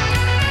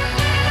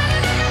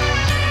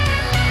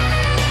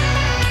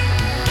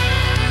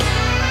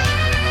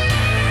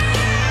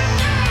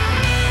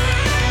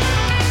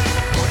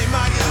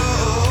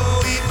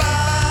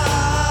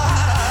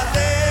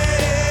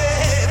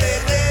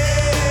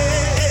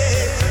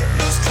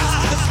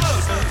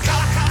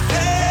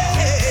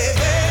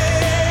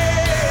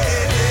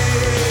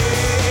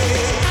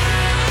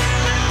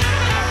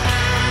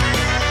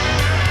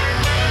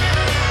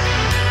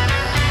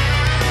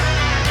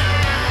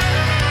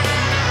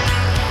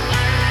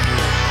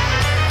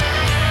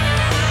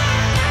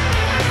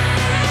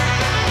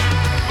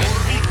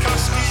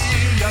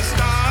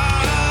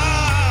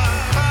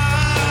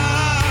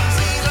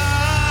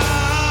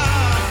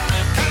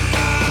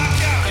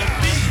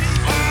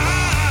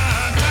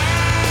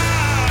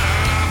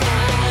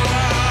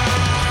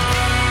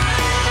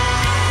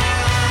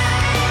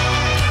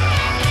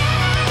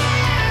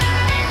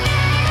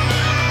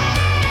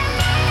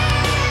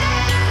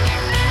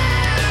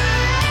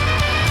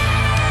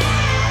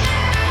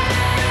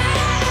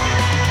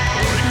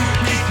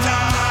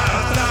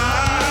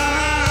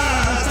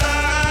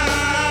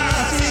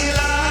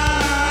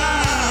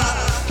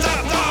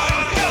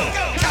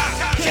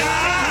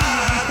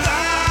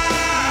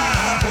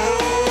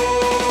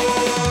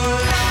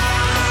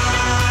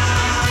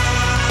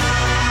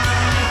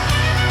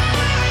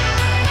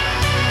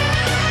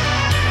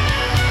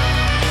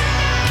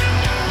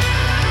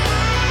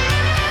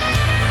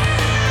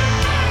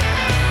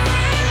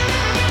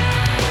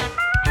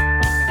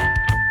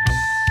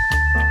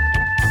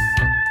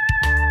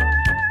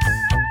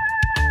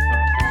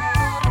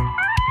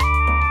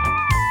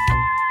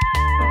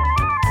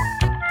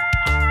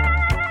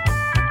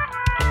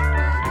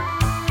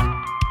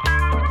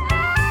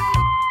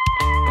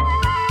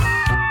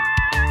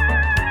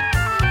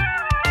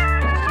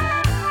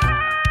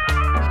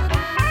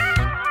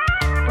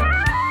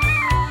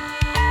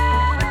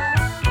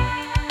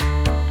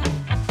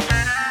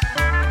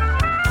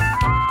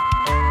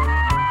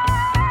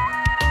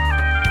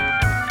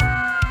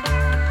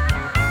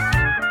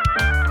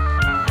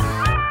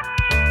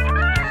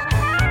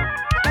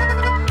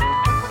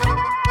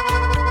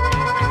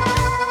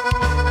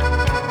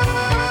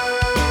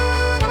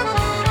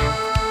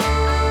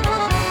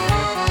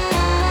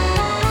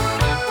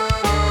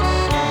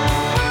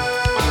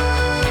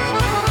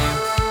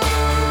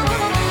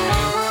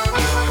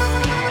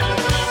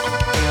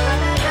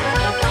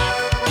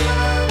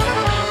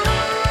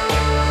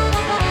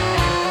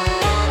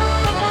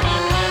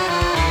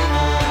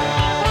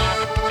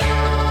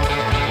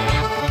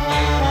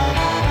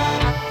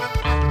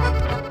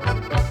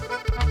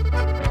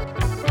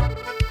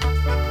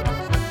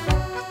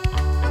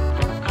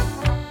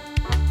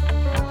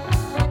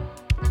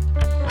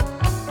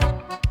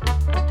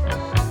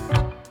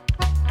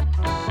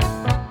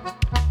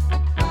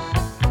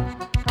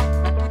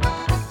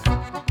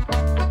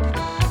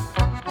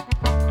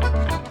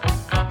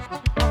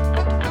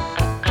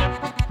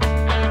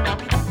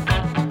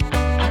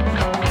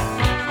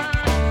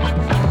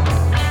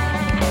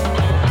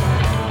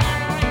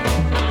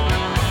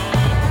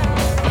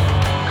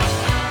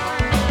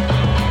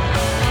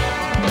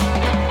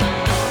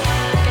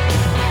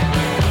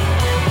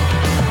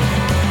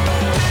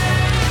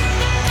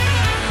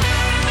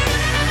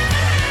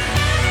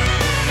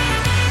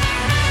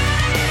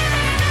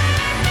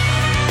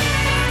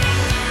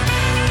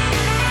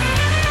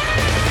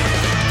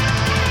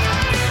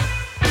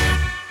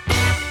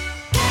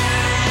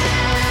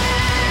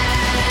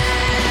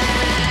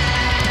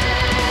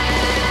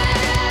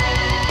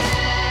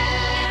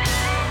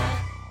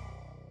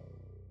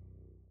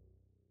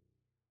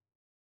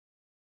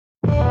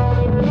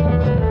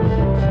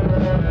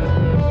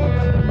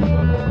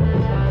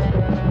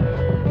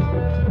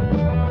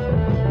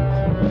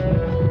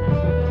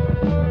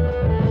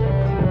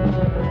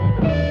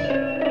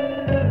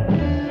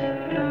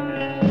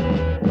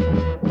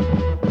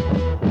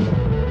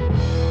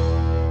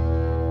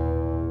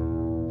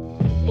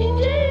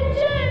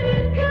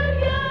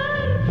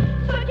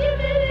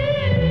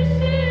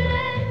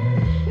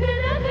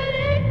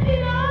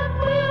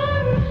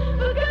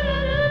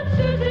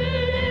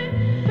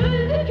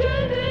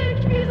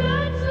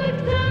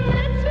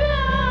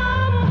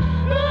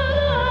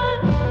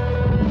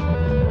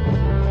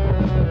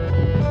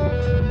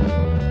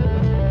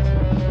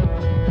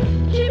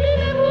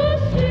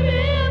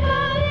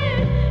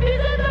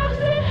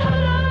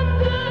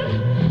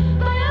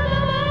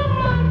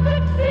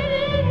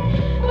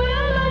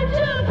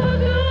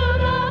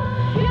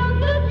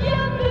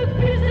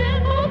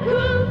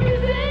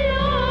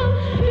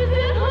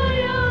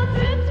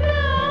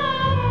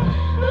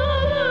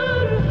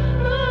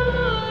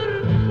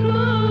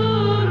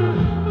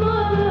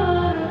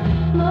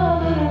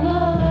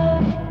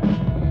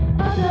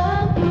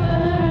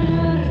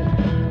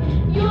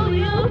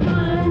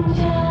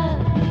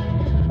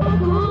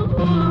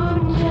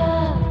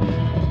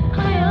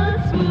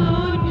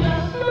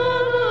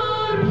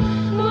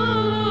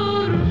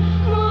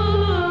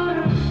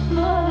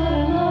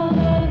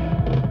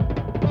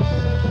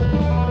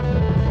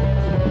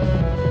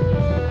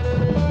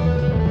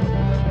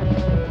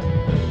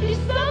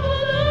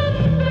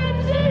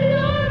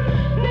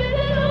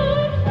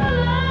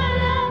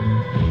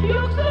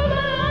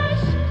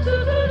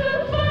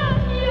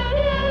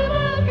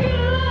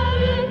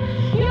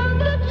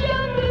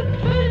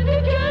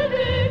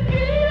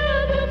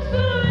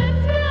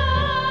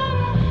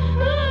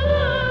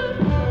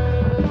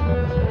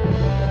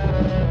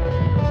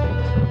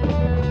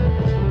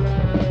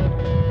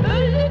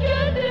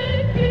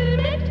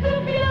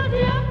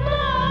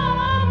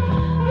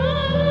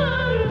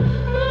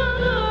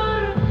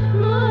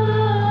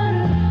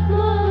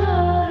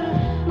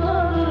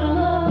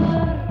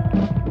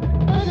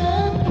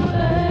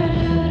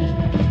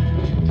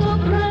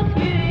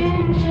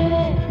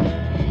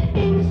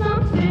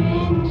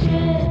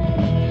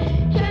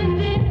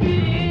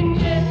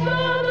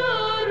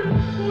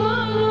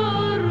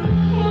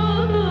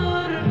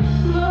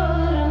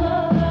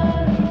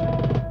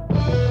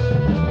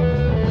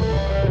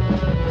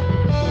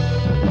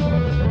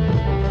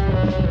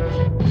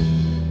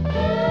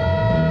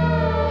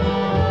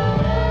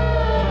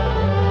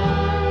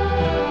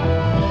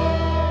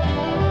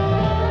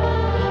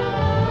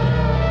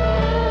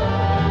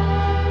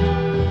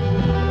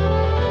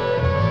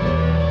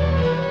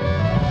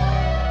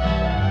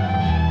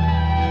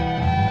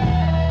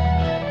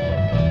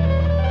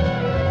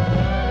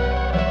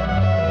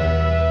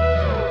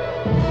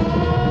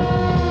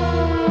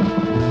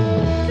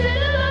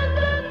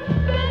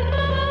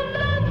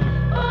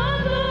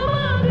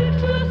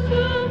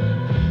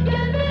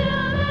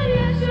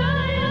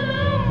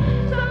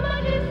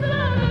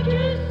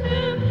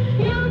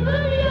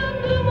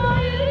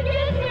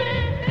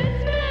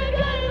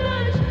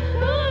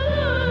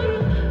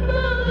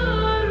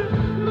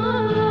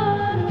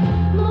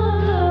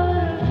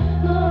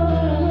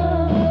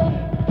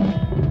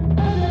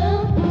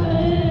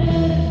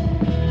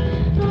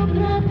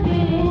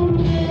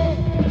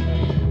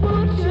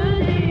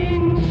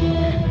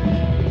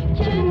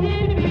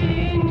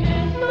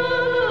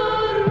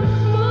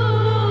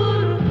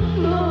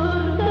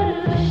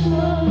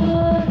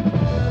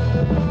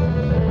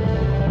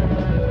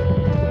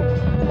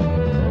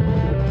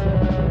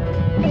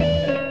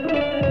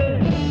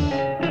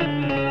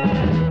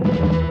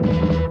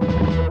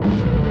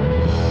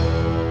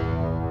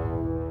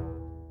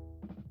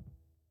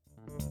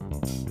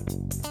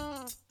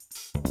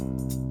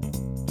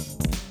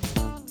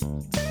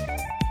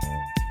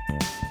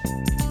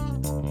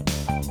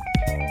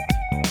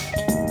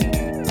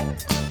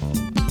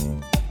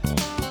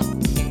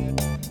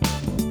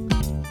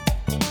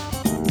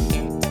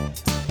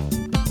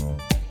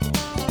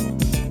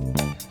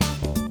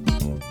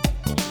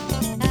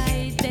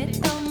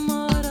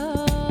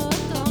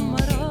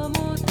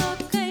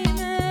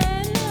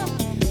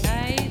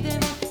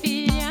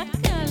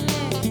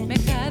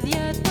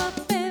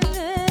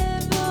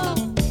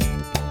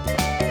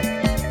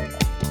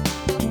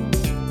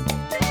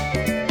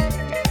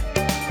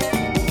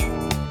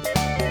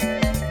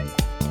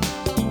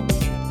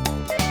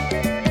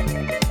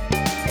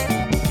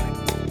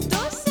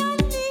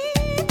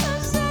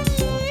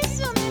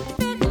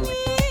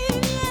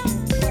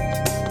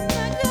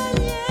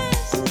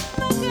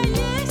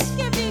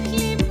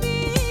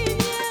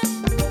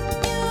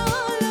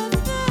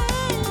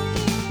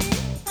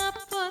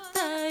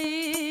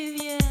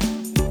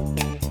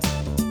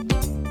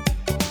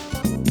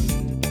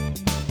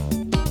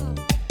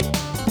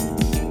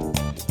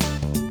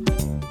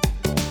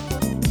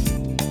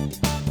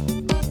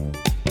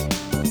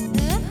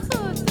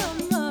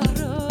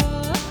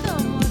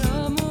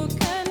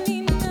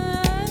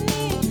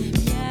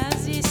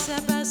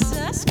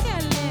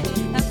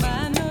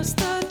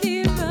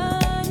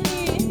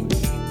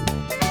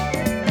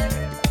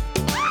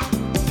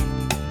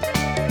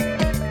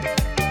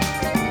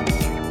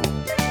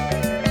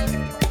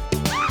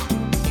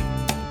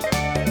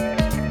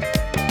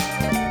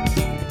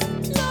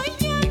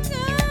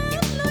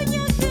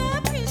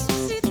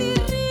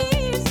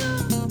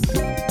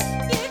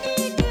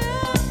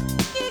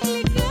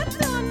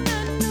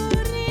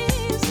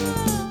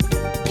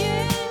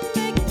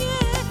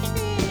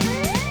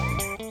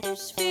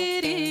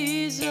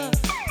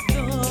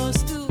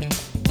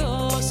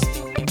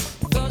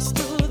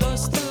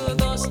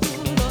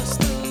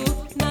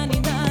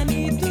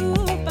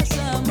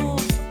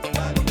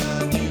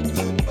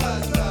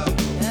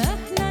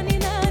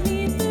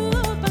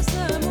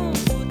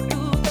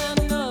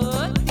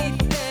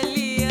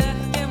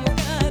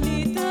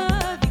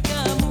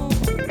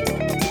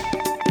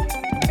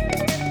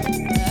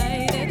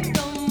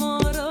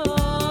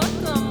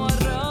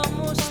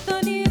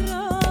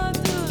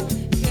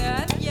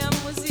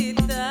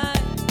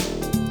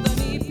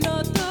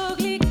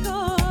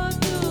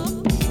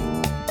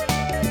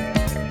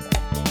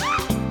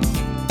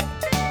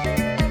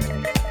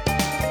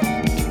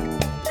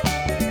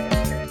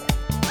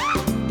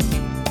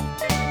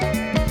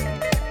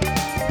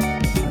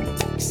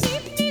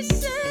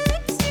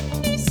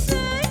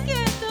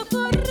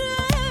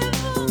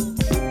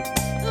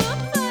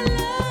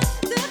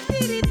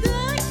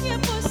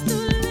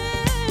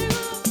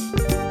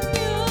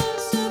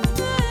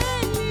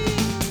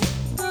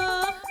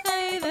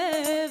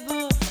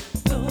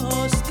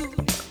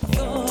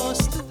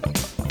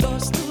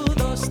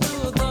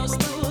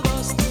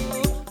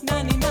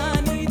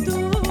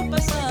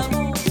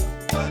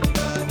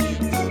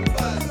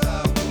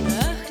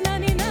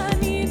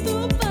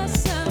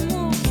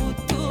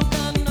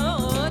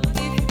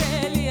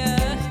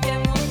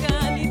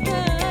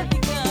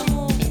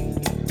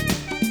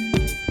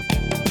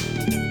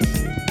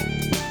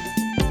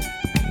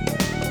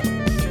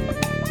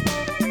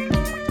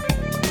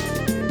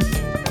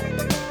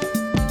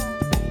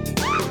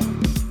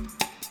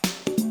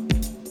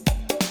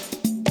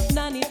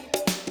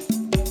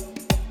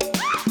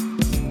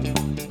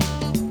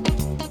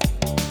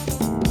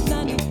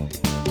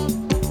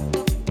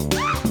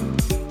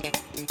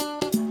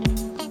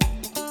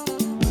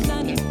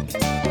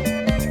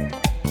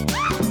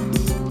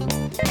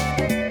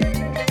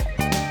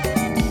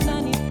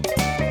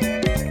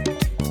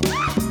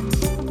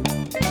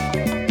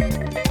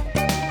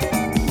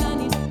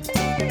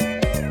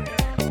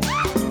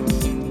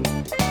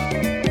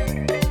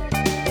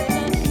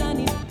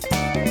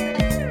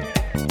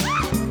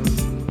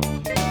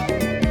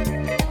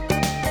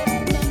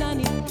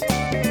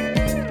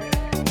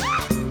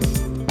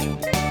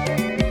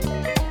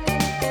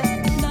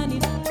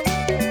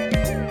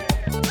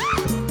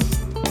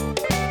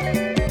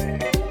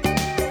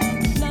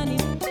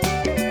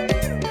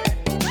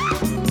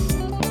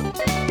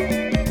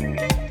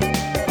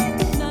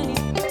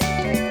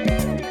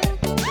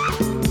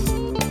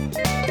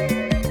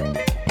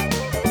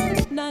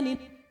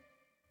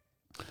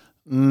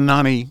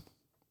Nani.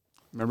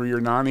 Remember your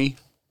Nani?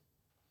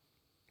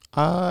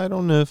 I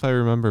don't know if I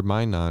remember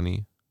my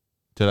nanny.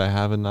 Did I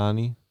have a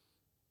nanny?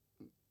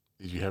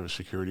 Did you have a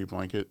security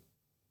blanket?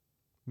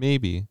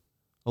 Maybe.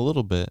 A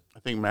little bit. I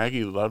think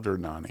Maggie loved her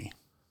Nani.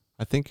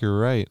 I think you're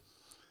right.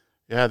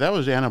 Yeah, that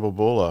was Anna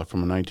Bobola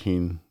from a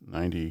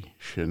 1990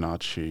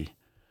 Shinachi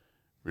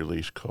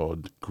release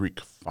called Greek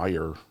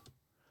Fire. The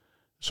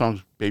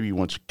song's Baby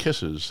Wants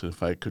Kisses.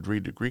 If I could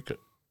read the Greek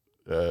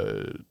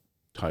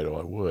title,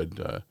 I would.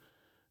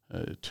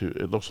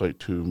 It looks like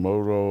To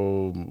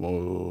Moro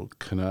Mo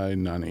Kanai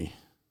Nani.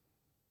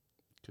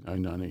 Kanai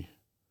Nani.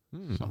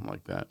 Something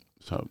like that.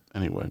 So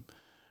anyway,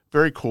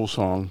 very cool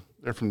song.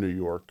 They're from New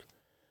York.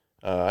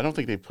 I don't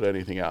think they put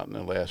anything out in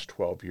the last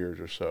 12 years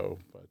or so,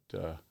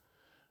 but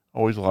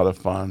always a lot of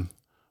fun.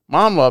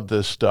 Mom loved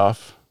this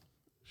stuff.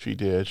 She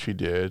did.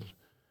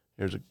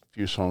 There's a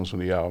few songs on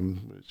the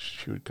album.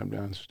 She would come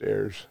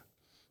downstairs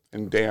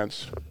and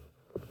dance.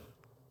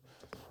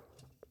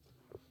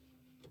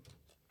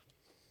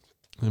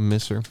 I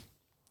miss her.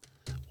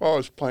 While I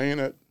was playing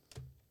it.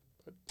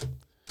 But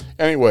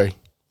anyway,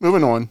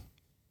 moving on.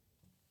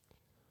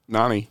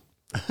 Nani.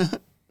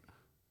 The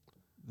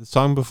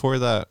song before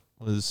that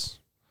was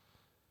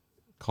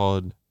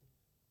called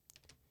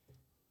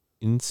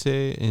Inse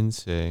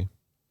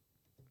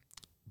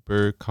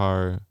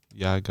Burkar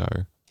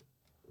Yagar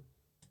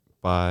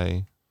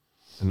by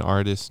an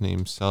artist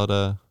named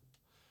Selda,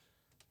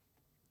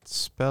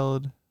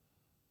 spelled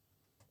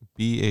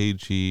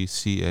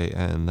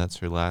Bagcan. That's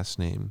her last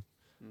name,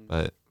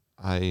 but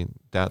I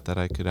doubt that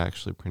I could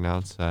actually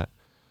pronounce that.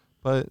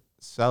 But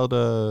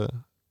Selda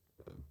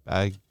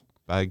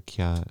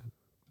Bagcan.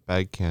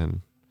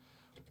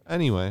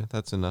 Anyway,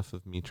 that's enough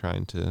of me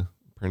trying to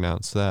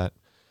pronounce that.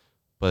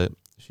 But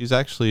she's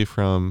actually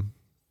from,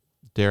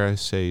 dare I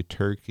say,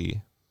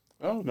 Turkey.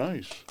 Oh,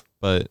 nice.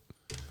 But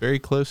very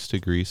close to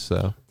Greece,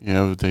 though.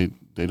 Yeah, they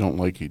don't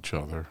like each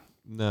other.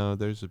 No,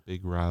 there's a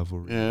big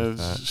rivalry Yeah, with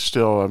that.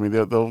 still, I mean,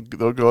 they'll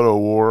go to a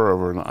war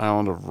over an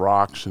island of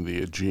rocks in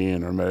the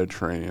Aegean or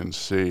Mediterranean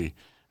Sea,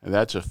 and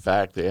that's a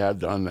fact. They have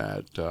done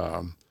that.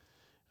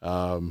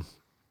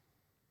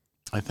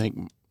 I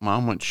think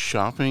Mom went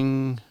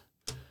shopping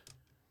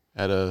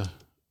at a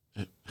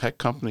Heck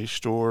Company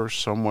store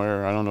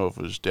somewhere. I don't know if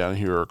it was down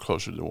here or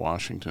closer to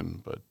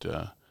Washington, but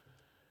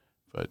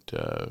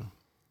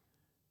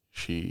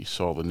she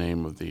saw the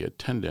name of the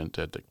attendant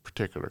at the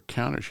particular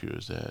counter she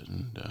was at,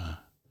 and the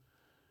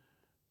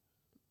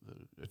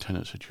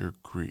attendant said, "You're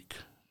Greek,"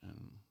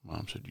 and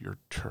Mom said, "You're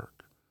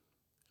Turk."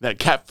 That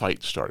cat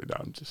fight started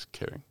out. I'm just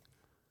kidding.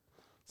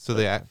 So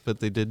but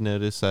they did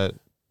notice that.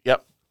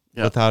 Yep.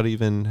 Yep. Without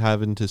even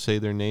having to say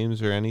their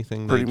names or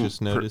anything, they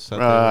just noticed that.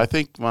 They I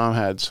think Mom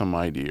had some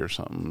ID or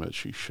something that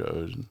she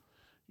showed. And,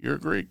 "You're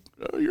Greek.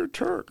 Oh, you're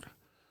Turk."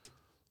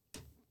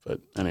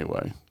 But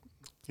anyway,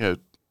 yeah.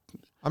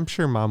 I'm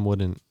sure Mom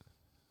wouldn't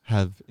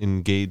have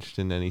engaged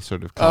in any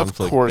sort of conflict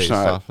Of course based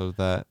not. off of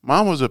that.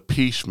 Mom was a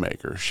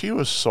peacemaker. She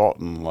was salt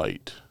and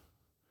light.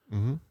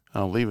 Mm-hmm.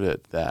 I'll leave it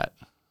at that.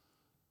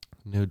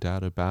 No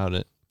doubt about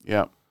it.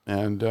 Yeah,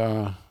 and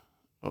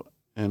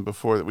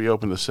before that, we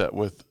opened the set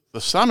with the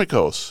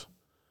Samikos,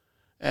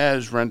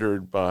 as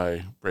rendered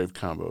by Brave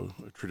Combo,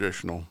 a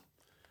traditional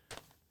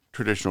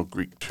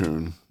Greek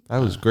tune. That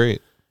was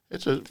great.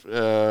 It's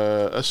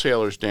a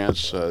sailor's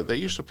dance. They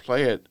used to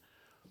play it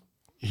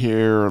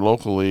here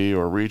locally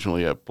or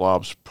regionally at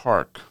Blob's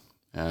Park,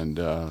 and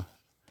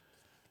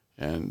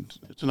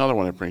it's another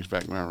one that brings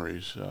back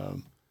memories.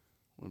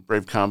 When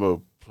Brave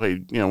Combo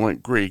played,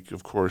 went Greek,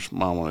 of course,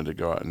 Mom wanted to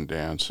go out and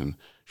dance, and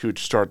she would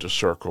start to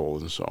circle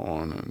and so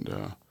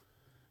on,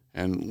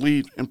 and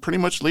lead, and pretty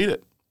much lead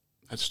it.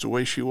 That's the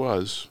way she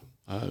was,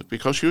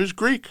 because she was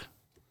Greek,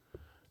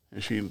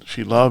 and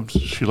she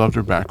loved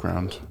her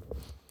background.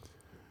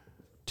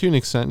 To an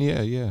extent,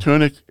 yeah.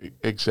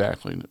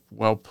 Exactly,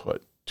 well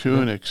put. To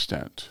an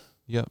extent.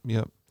 Yep.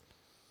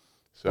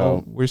 So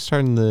Well, we're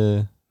starting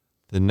the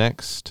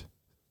next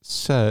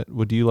set.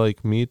 Would you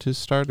like me to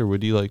start, or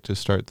would you like to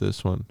start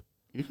this one?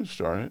 you can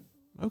start it.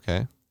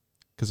 Okay,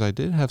 because I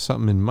did have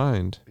something in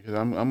mind. Because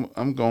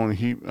I'm going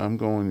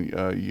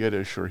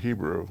Yiddish or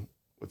Hebrew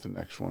with the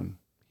next one.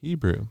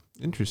 Hebrew,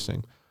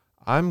 interesting.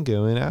 I'm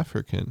going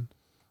African,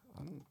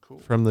 Cool.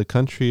 from the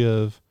country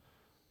of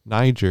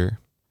Niger.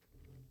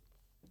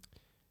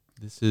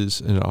 This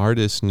is an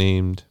artist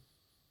named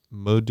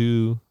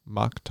Modu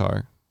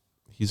Mokhtar.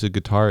 He's a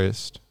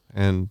guitarist,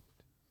 and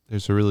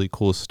there's a really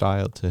cool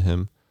style to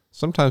him.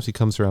 Sometimes he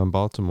comes around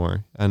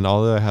Baltimore, and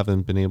although I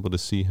haven't been able to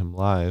see him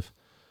live,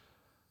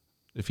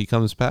 if he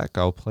comes back,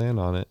 I'll plan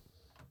on it.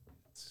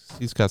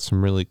 He's got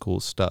some really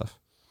cool stuff.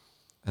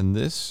 And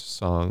this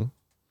song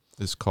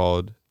is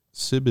called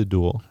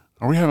Sibidul.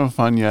 Are we having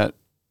fun yet?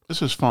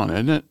 This is fun,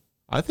 isn't it?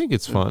 I think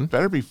it's fun. It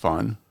better be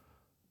fun.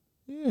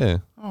 Yeah.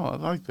 Oh, I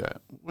like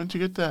that. When'd you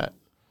get that?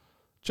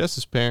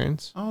 Jess's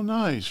parents. Oh,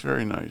 nice.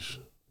 Very nice.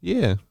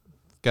 Yeah.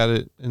 Got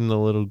it in the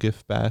little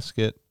gift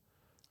basket.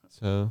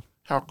 So,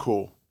 How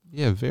cool.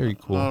 yeah, very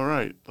cool. All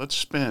right. Let's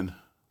spin.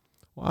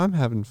 Well, I'm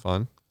having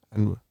fun,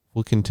 and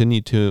we'll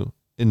continue to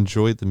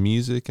enjoy the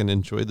music and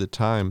enjoy the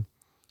time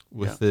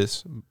with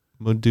this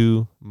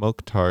Mudu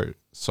Mokhtar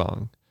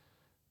song,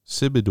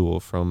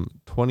 Sibidul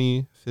from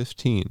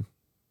 2015.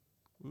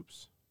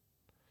 Oops.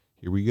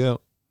 Here we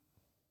go.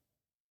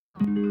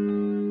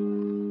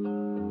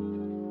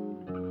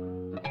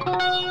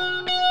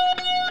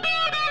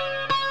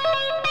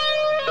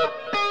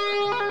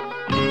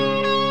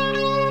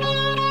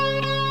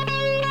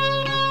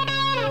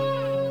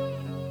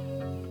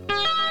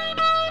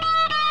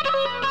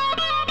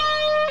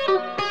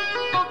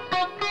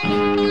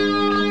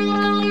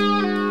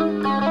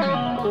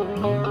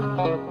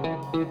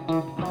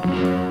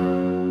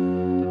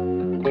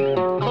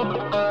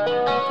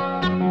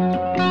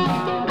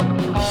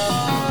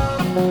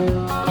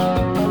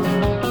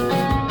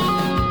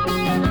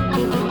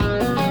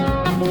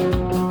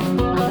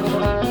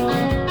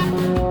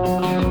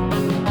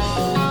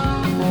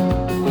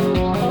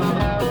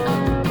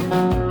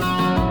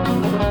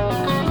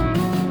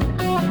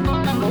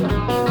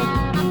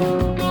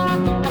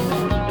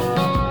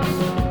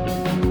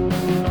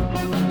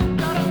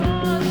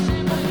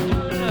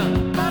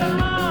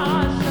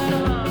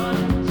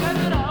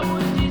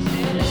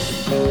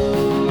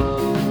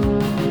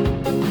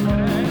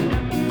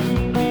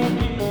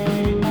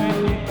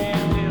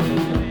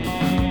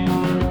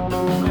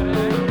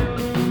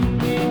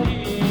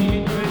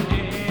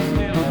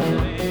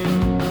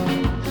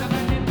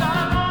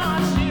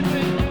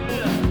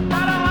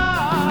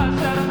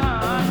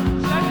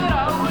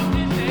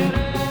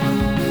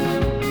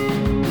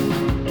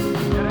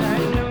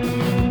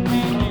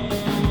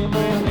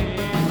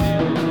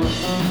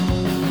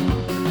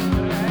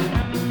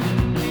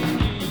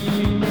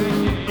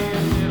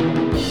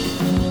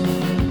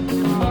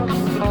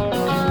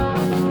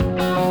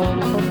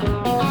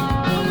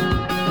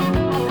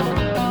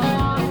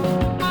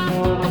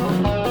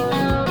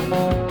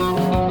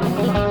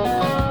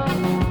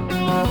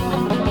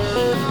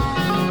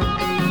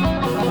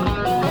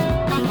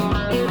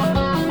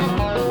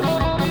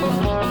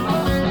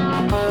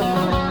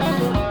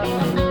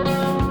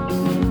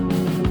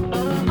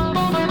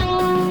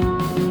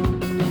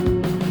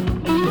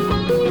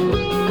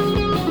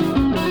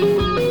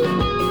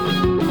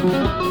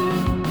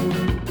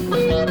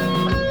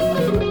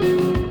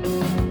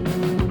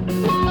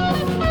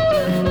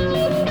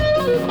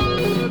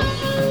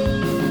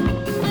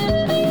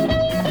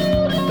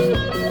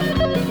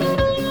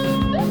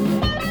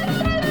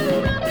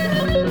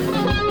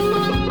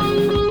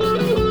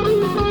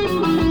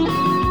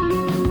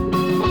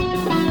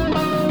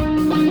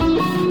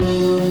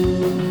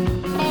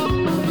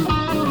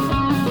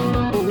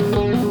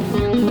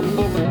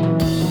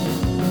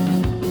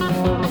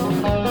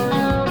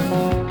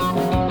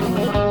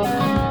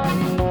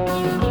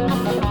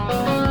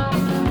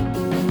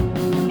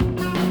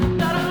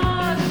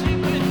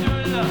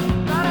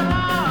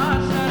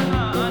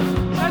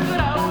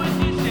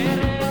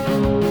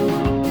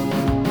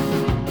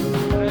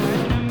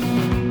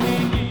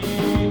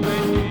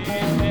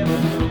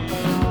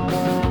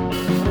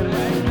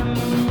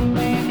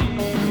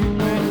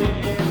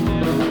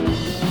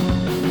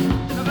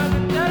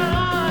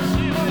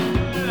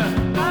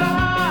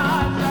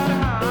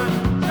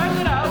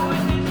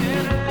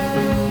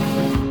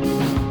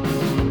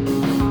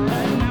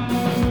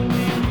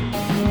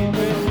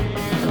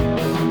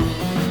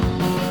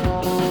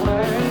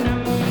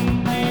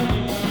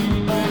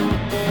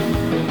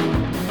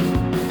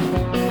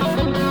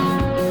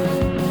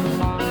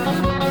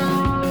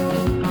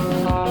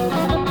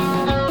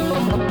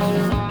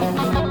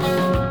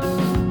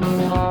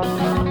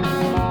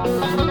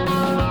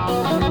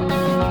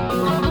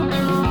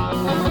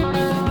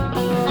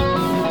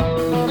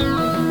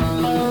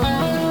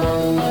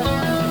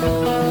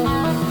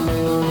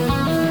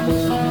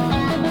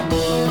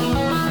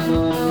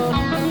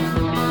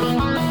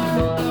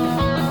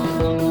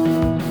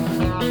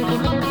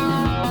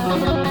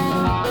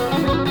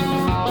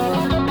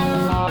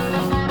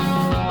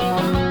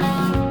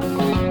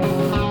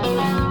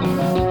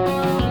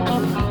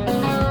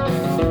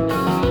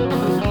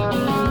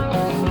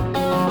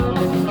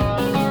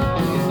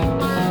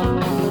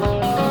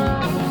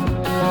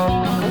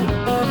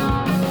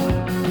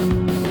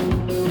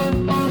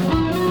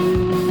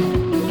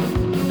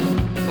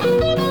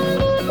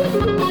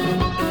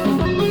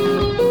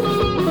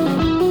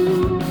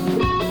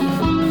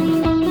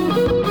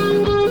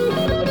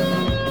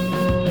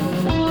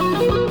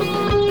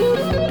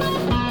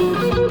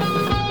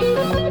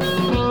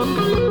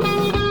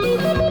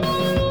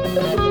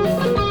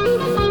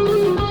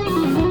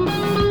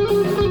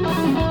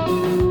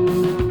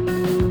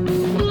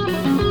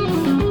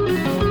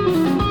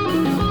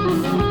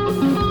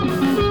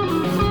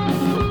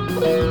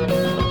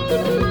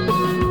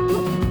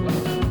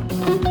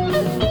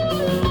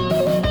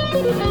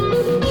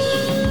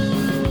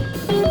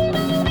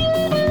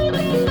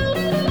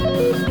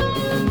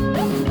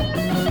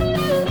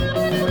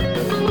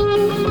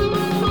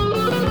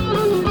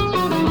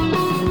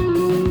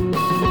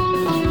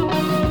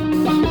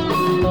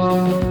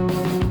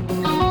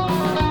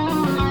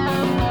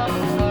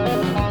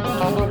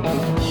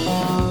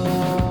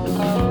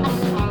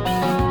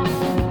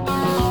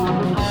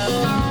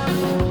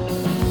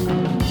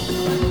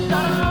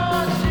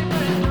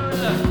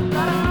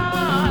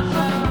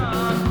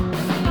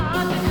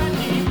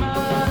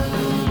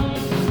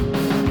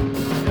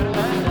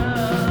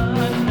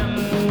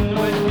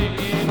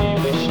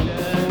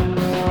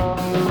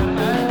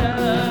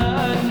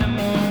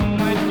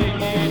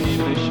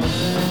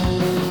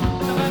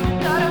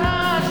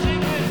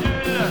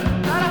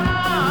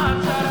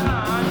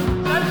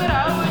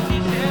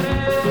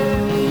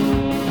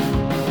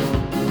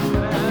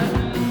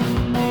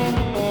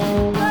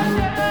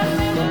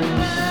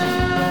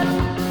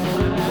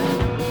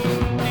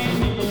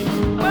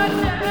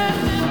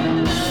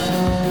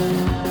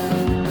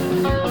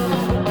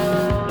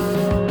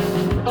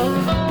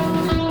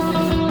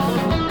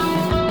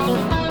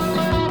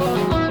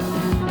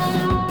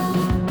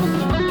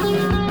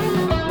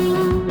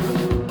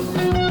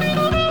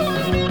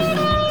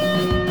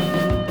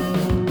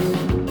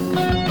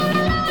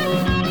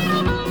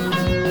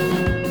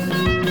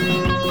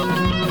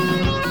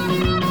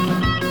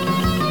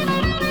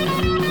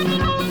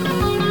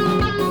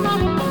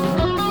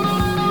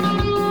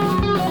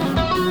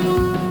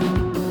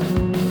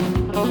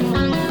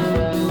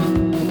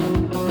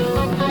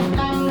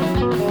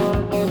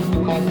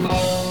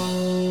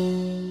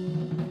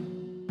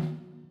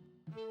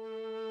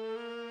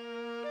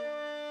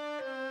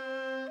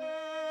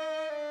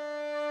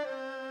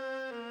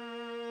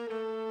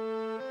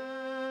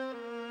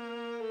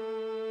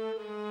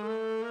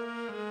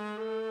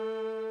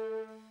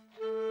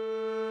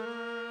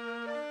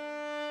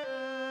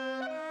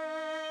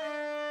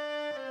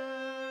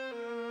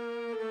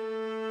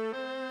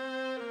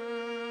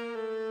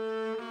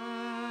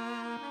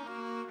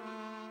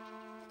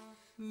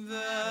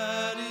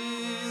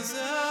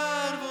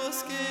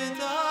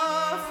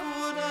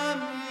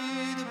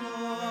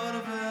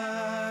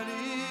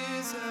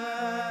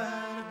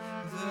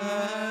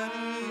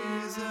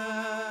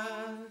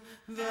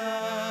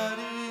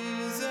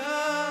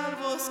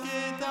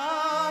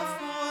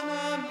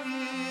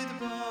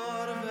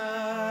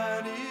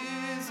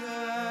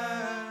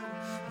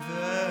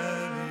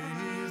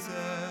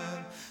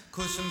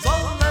 Kuschen soll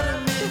er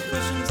mich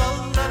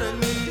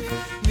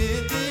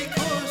mit die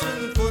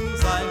Kuschen von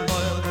sein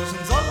Beul.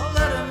 Kuschen soll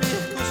er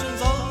mich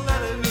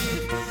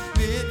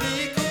mit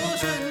die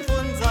Kuschen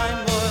von sein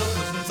Beul.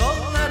 Kuschen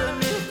soll er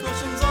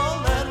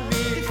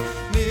mich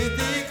mit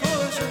die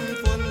Kuschen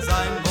von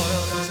sein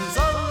Beul. Kuschen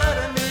soll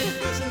er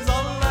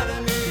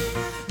mich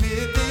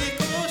mit die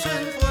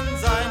Kuschen von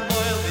sein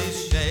Beul. Wie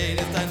schön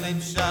ist dein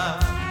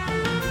Liebschaft,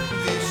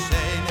 wie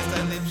schön ist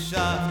dein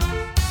Liebschaft,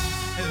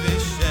 wie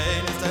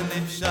schön ist dein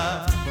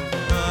Liebschaft.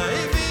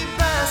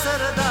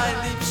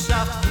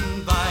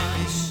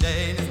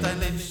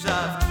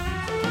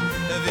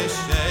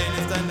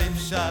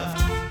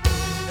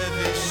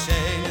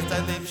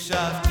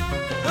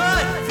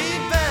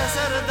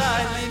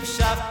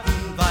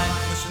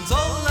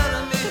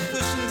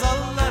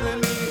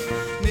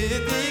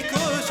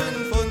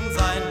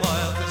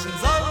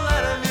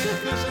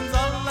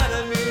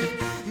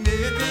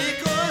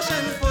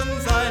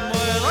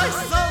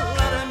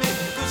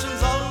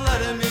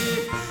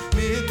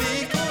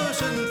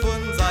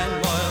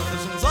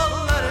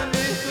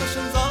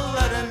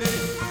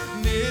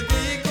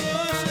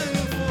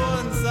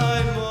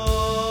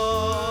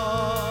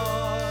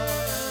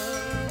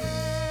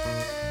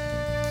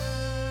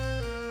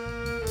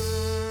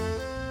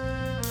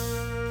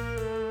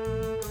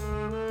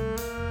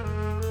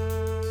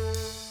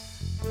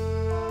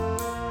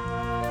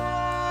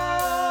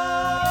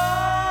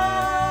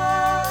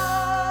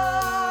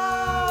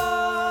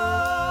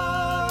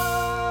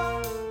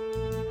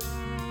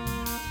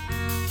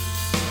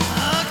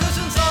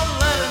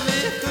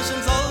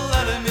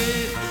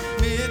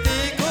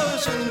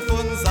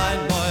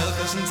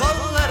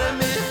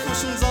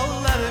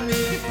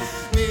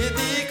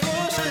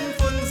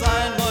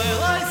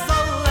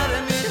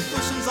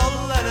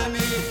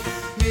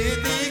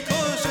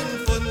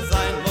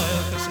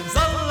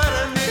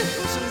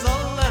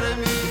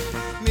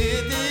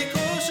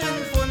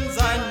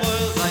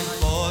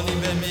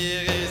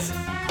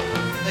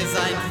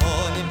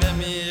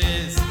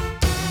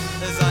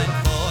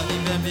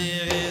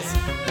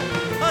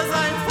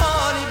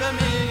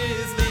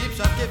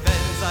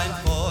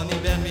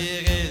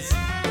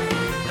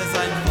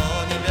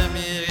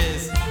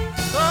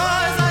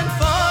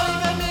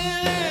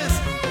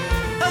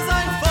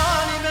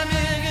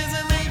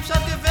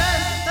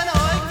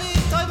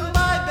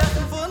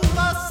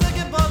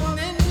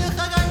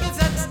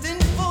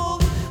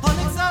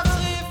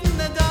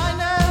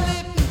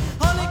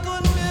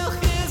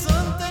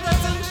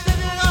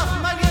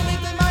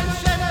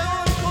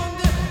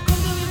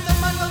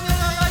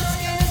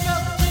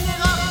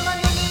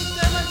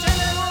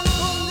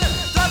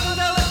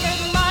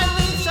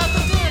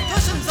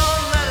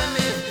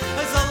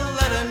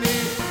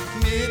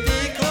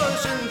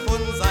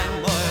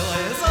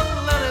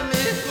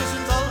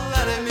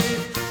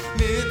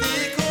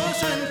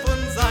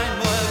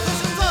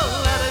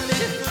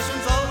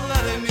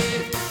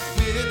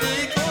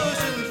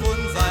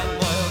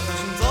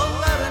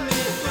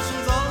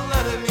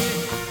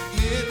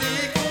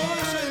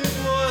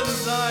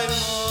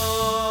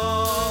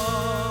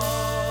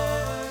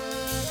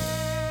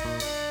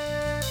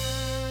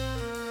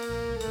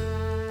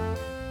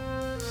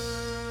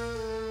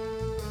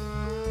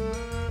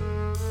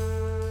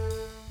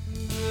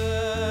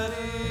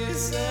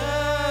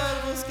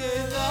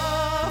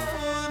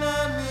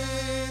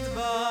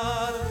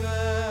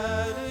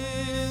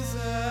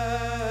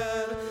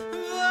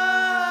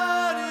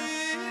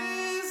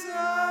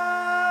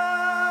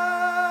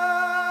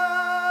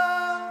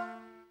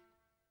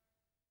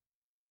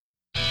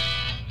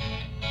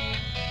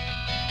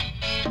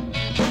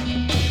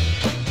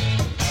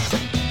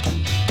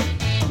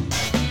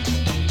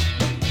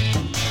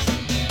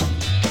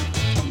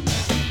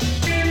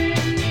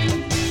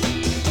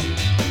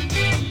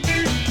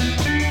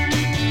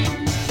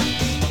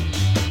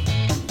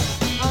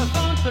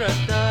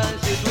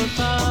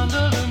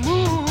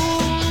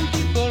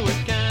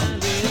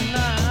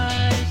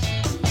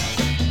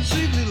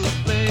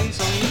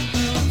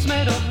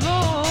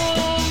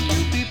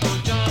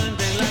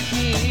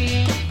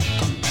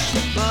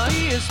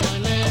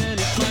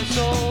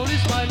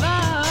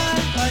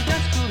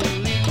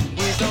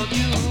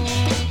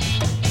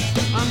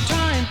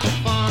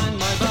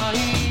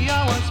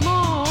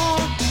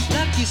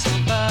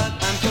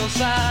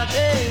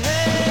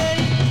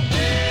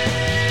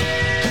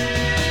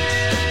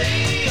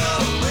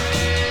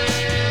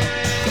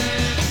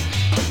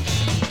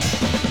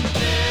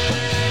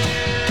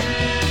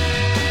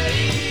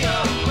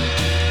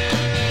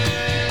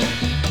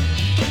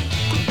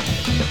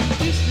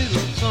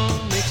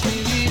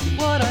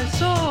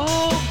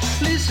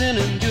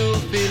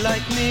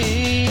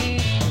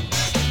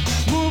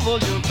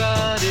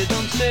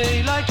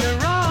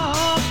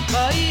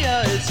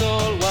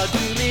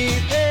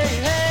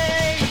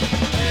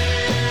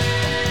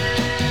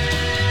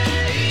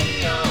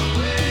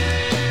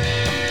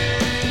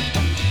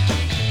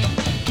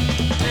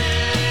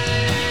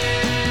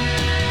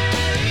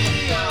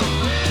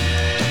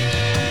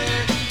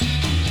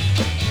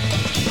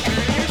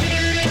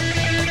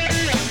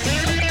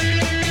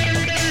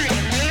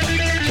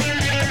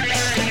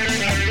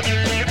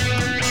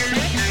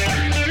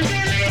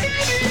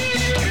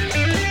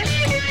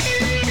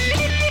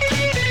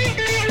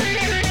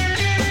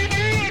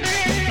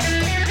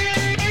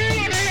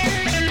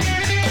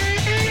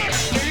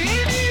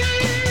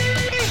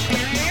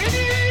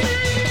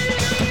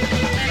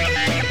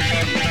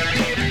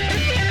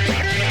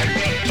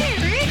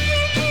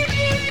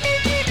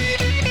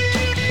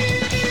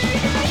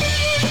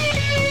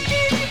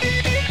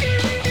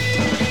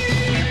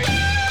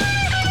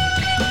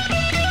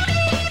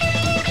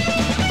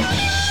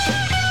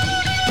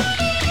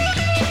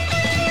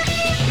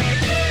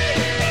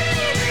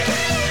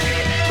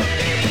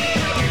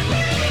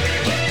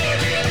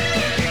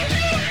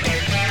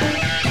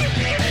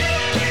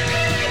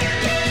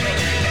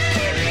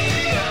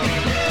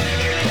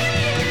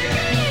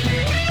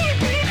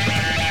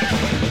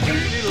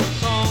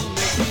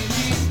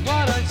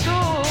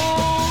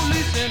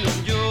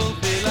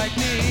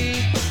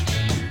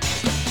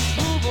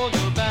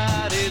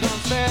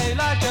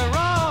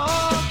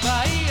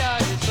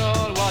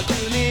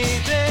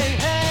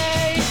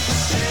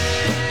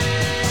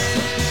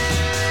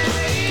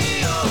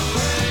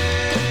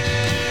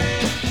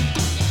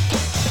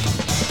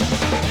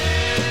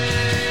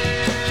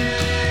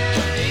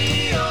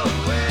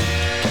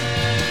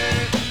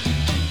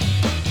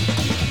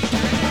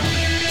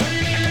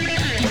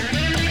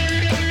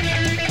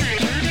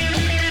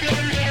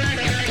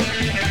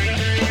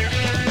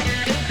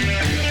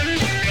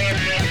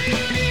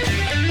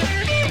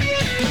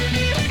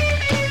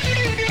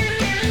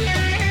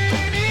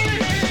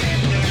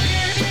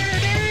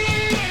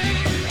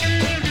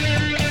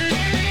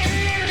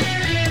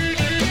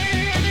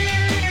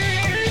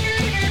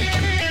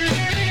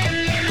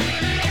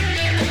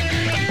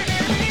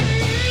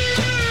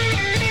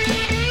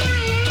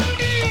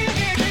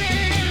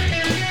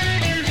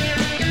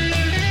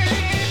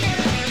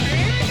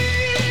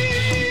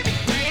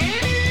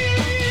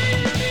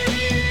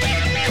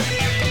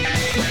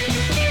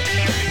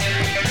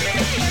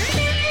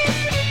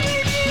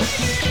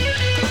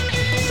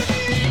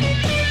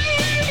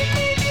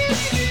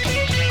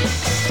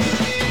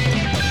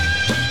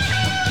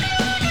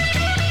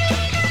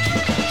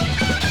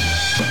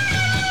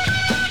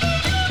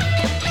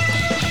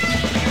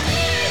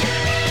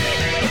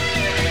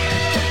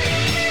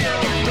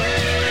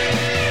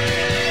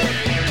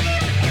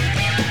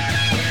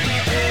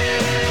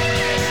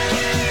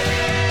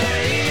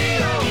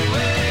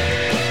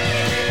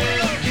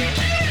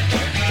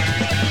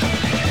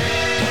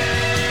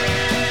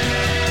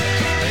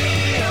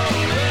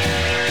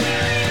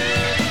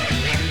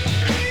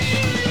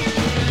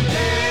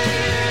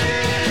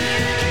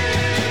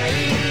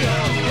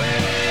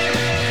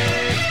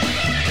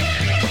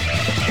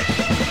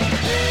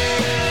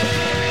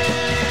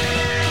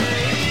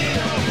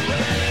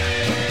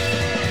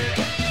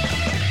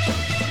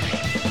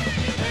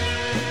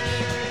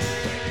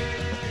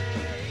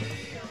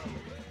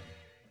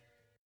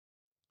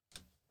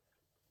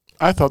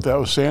 I thought that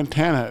was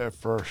Santana at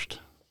first.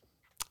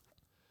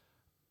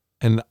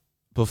 And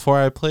before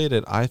I played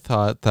it, I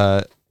thought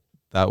that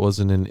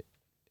wasn't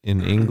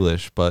in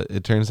English, but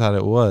it turns out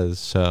it was.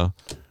 So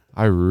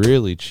I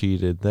really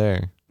cheated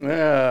there.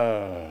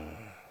 Yeah.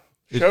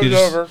 It Show's is-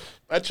 over.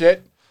 That's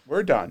it.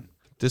 We're done.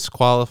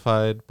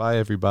 Disqualified. Bye,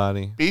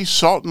 everybody. Be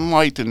salt and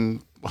light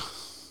and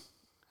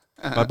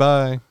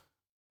Bye-bye.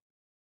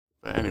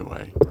 But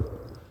anyway.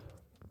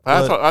 But-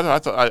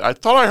 I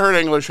thought I heard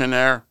English in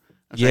there.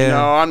 I said, Yeah.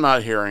 no, I'm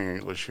not hearing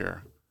English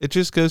here. It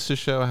just goes to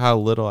show how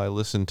little I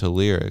listen to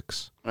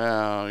lyrics.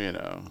 Well, you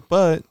know.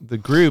 But the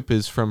group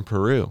is from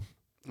Peru,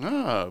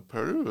 Oh,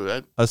 Peru.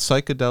 That a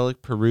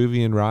psychedelic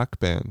Peruvian rock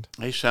band.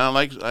 they sound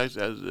like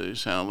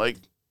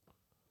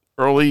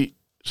early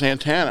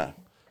Santana.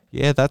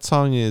 Yeah, that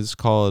song is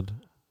called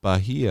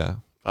Bahia.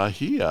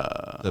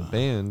 Bahia. The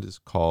band is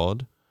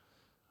called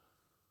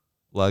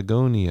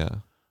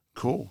Lagonia.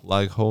 Cool.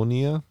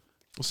 Lagonia?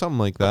 Something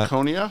like that.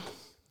 Laconia.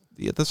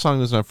 Yeah, the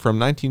song is from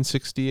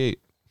 1968.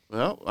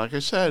 Well, like I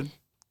said,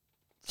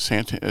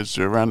 it's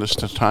around this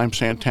time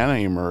Santana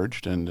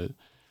emerged, and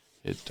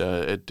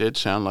it did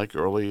sound like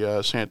early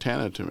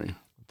Santana to me.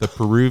 The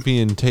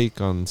Peruvian take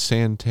on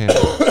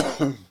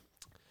Santana.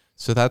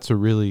 So that's a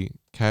really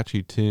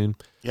catchy tune.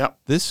 Yep.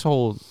 This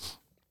whole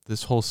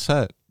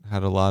set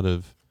had a lot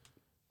of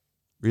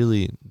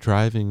really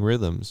driving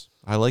rhythms.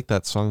 I like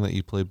that song that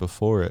you played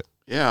before it.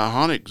 Yeah,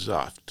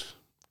 Honigsaft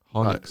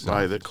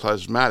by the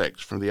Klezmatics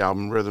from the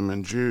album Rhythm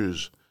and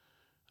Jews,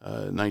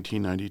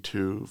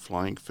 1992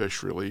 Flying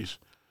Fish release.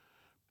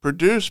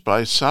 Produced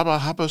by Sabah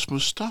Habas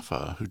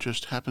Mustafa, who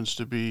just happens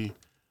to be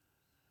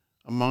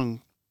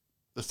among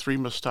the three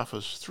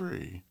Mustafas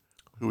 3,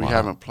 who we Wow.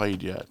 haven't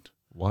played yet.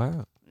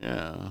 Wow.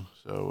 Yeah,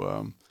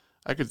 so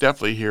I could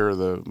definitely hear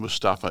the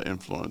Mustafa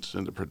influence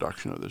in the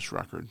production of this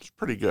record. It's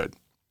pretty good.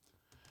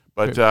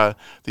 But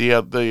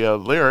the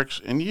lyrics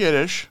in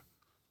Yiddish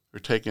are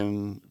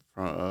taken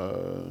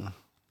from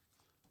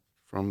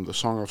the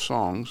Song of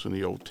Songs in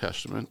the Old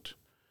Testament,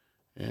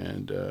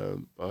 and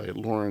by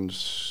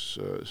Lawrence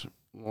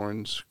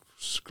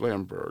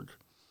Sklamberg.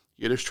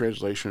 Yiddish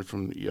translation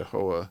from the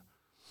Yehoah.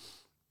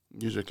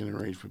 Music and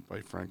arrangement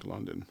by Frank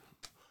London.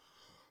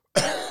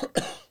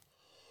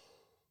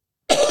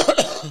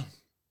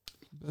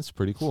 That's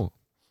pretty cool.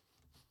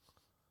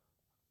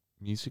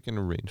 Music and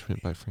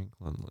arrangement by Frank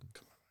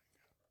Lundland.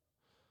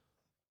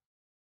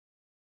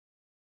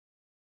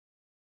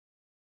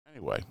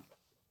 Anyway,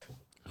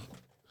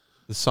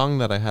 The song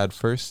that I had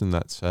first in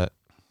that set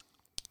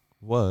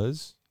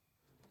was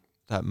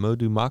that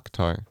Modu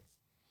Mokhtar,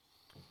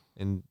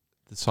 and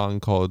the song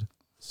called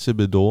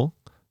Sibidol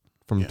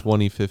from Yeah.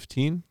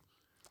 2015.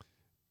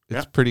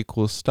 It's Yeah. pretty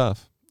cool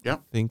stuff. Yeah.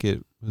 I think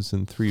it was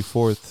in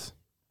 3/4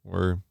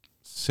 or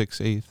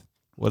 6/8,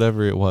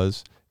 whatever it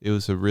was. It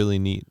was a really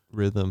neat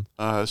rhythm.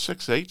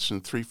 6/8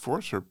 and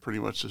 3/4 are pretty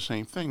much the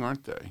same thing,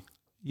 aren't they?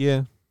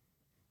 Yeah.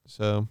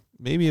 So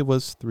maybe it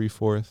was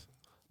 3/4,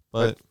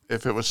 but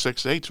if it was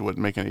 6/8, it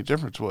wouldn't make any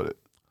difference, would it?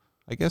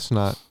 I guess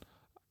not.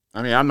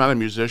 I mean, I'm not a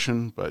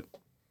musician, but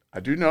I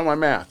do know my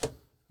math.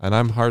 And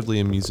I'm hardly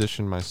a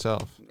musician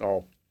myself.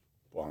 Oh,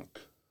 bunk.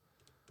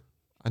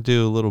 I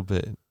do a little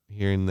bit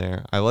here and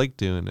there. I like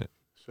doing it.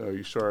 So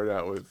you started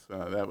out with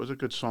that was a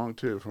good song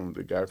too from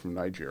the guy from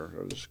Niger.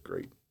 That was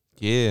great.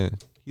 Yeah,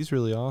 he's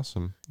really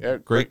awesome. Yeah,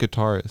 Great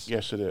guitarist.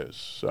 Yes, it is.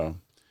 So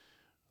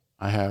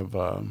I have.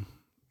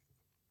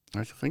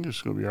 I think this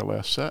is going to be our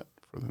last set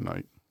for the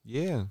night.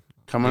 Yeah.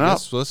 Coming I up,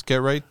 guess let's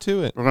get right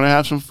to it. we're going to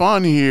have some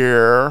fun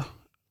here.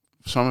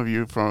 Some of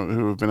you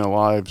who have been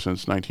alive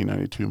since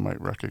 1992 might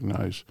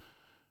recognize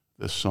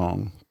this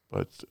song,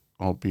 but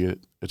albeit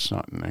it's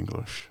not in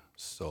English.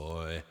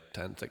 Soy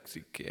tan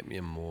sexy che mi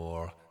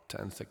amor,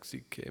 tan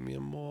sexy che mi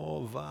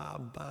amor va a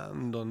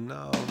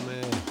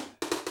abbandonarme.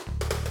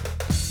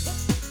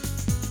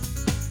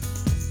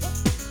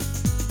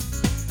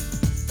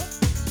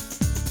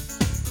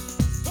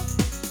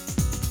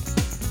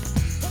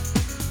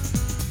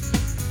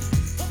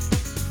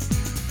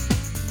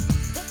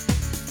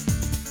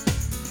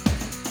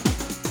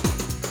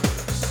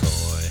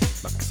 Soy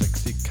más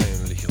sexy que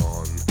un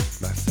león,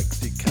 más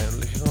sexy que un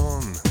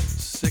león,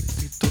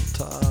 sexy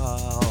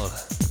total.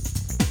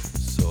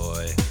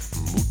 Soy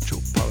mucho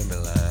para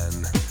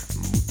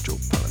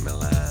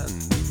Milan,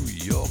 New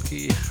York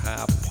y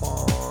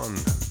Japón.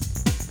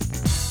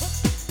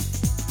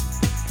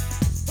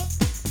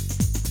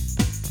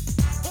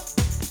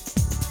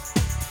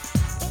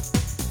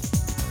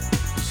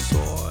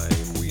 Soy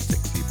muy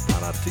sexy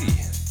para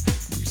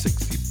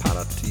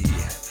ti,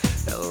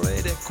 el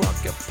rey de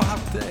cualquier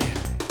parte.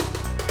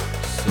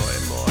 Soy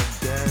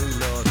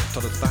modelo,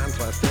 todo están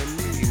tras de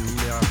mí,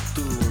 mira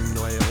tú,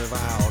 no hay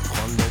rival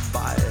cuando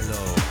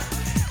bailo,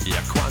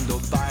 ya cuando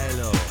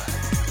bailo,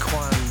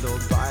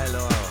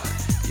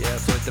 ya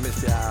soy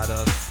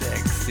demasiado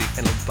sexy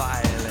en el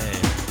baile.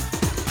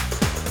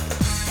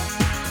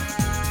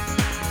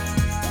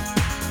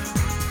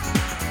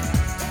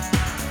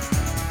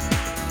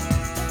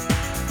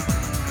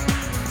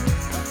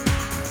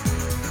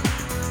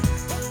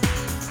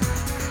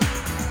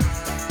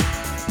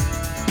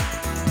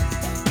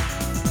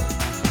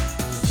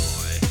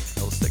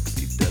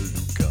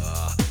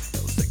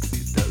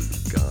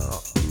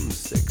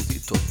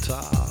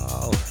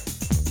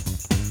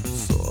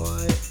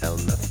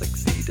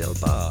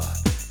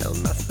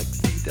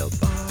 del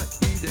bar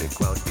y de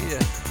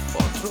cualquier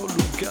otro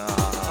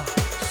lugar.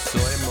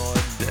 Soy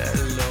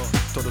modelo,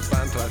 todos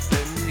van tras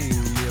de mí.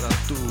 Mira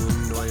tú,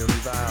 no hay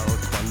rival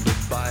cuando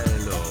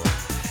bailo.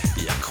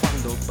 Ya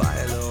cuando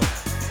bailo,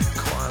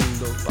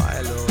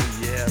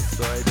 yeah,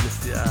 soy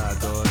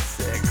demasiado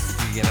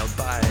sexy en el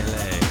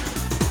baile.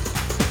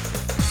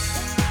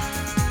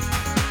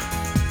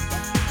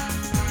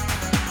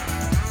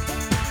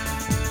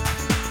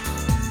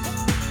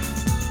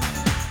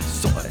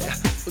 Soy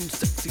un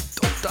sexy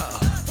total,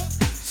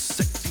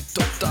 sexy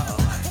total,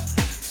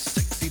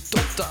 sexy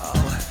total.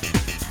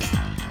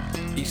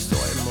 Y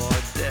soy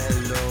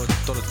modelo,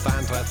 todos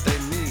van tras de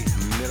mí.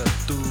 Mira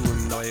tú,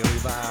 no hay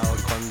rival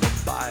cuando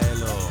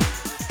bailo.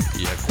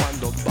 Y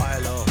cuando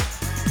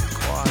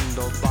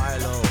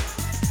bailo,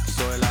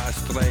 soy la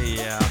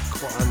estrella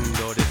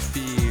cuando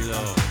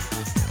desfilo.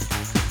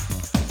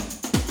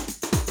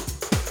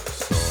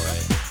 Soy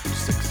un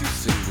sexy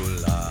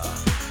singular,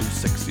 un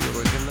sexy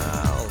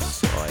original.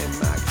 Soy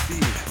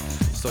maxi,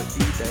 soy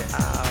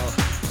ideal.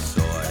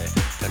 Soy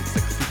tan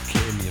sexy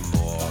que mi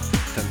amor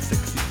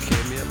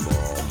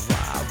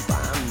va a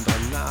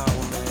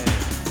abandonarme.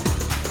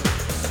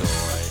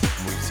 Soy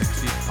muy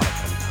sexy para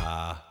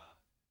cantar.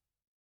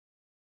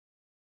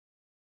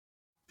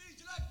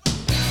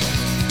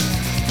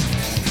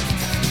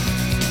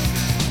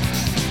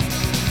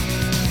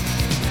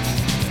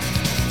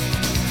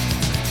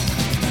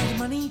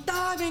 Hermanita,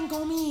 ven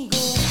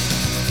conmigo.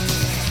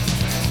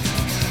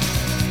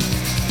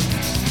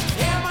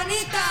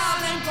 Hermanita,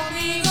 ven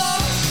conmigo.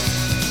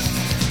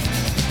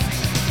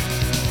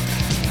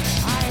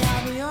 Hay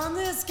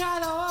aviones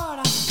cada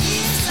hora.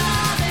 Isla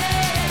de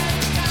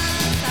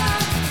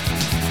cantar.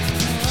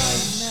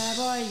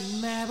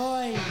 Me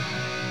voy.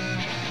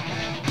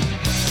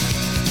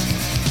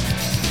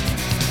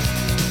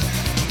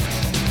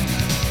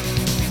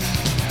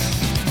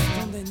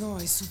 Donde no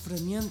hay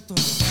sufrimiento.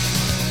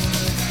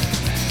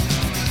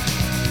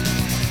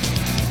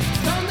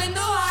 Donde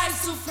no hay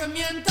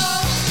sufrimiento.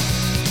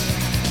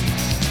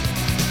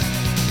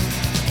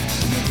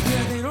 Mi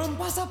piedrón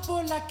pasa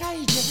por la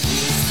calle.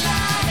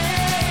 Isla de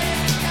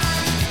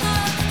canto.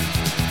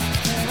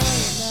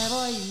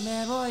 Me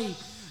voy.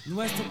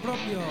 Nuestro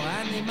propio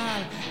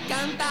animal.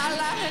 Canta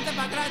la gente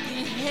pa'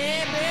 gratis.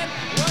 Hey, babe,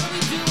 what are we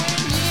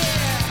doing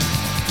here?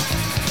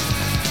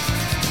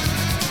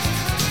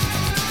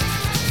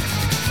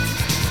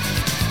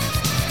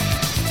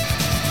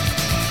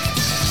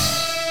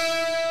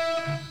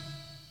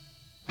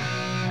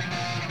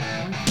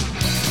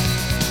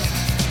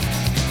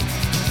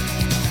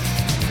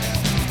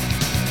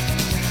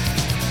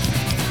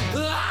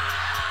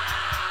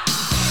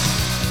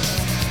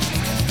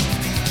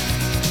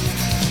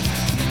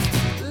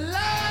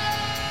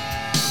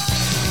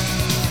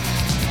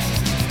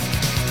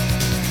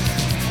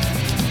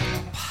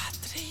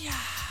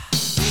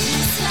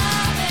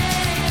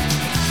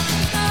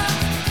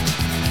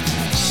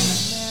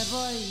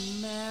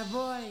 Me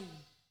voy.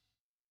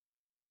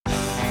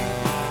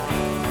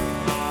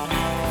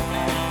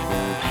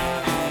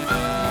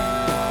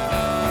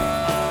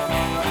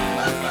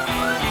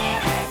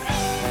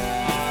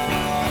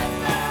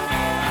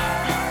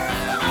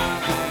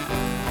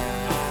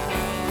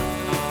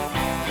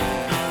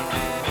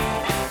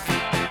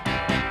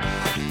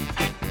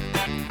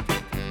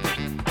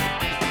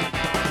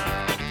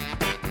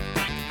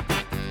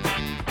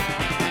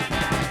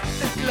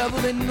 Esclavo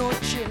de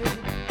noche,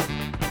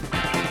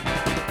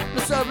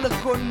 nos habla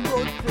con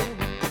voces,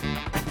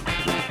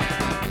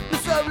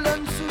 nos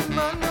hablan sus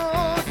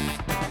manos,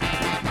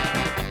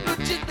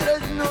 noche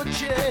tras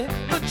noche,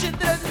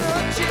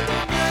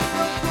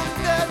 durmiendo con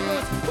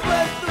carros,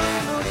 muertos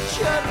los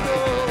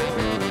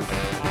charros,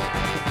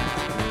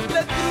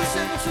 la cruz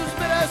en sus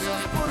brazos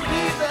por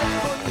vida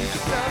con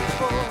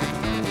sapo,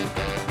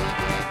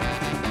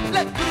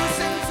 la cruz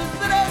en sus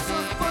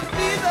brazos por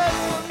vida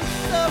con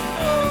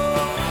sapo.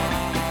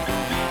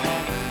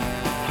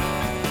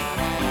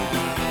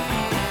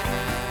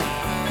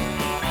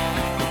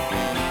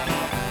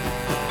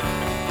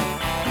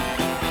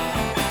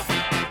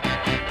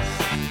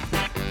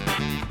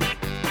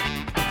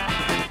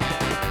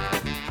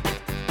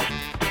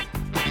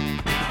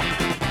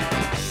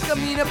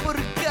 Camina por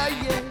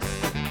calles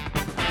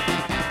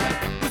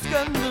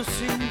buscando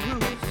sin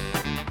luz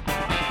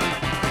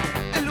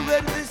en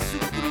lugar de su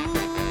cruz,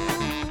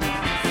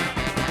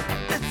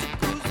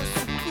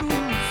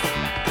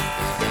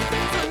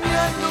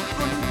 soñando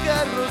con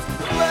carros,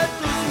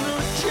 patos, no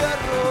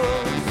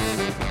charros,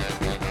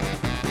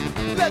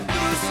 la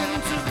cruz en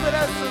sus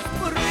brazos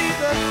por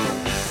vida con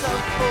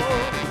sapo,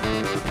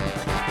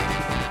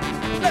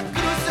 la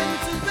cruz en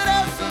sus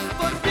brazos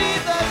por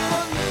vida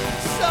con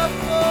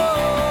sapo.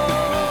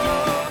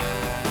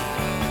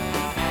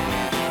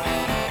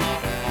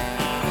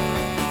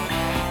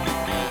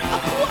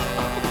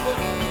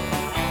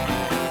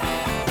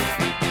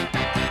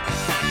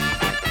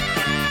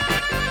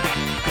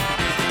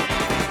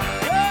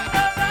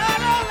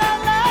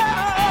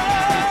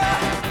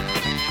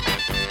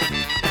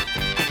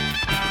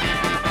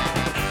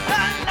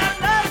 La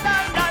la la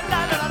la la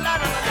la.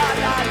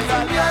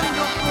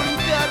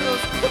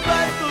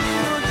 zapatos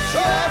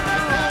luchando.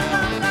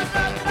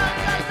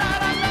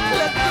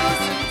 La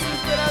cruz en sus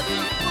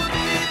brazos por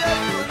vida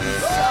con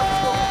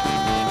sapo.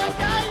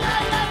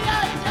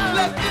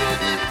 La cruz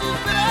en sus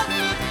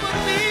brazos por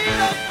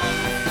vida con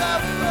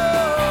sapo.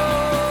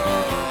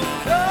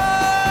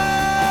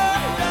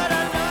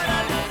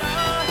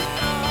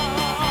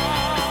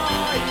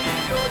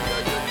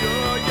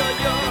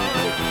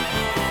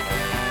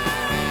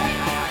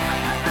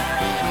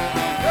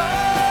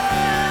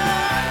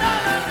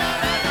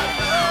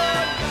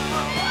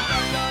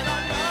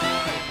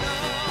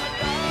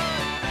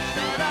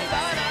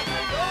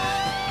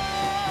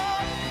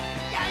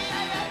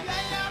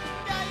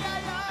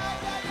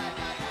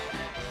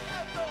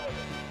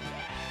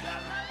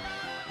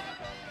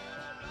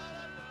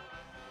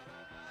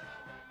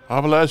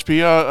 Habla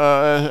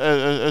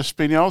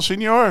español,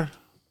 señor.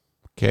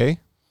 Okay.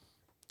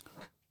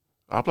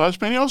 Habla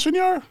español,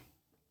 señor.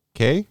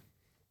 Okay.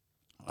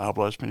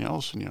 Habla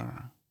español,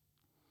 señor.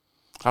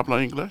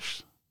 Habla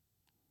English.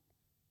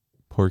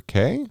 ¿Por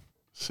qué?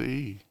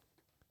 Sí.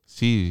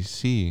 Sí.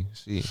 Sí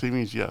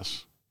means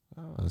yes.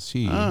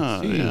 Sí.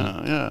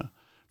 Yeah.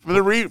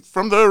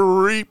 From the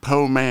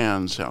Repo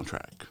Man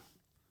soundtrack.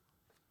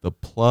 The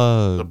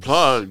Plugs. The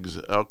Plugs,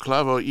 El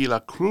Clavo y la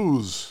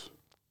Cruz.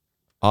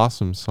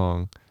 Awesome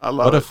song. I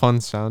love What it. a fun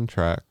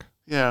soundtrack.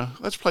 Yeah,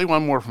 let's play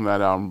one more from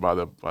that album by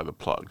the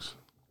Plugs.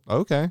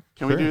 Okay.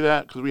 Can we do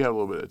that? Because we have a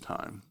little bit of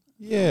time.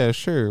 Yeah,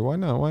 sure. Why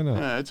not?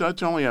 Yeah,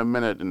 it's only a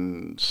minute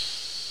and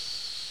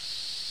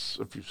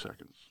a few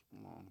seconds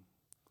long.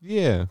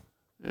 Yeah.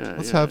 Yeah,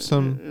 Let's yeah, have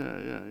some.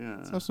 Yeah.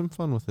 Let's have some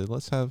fun with it.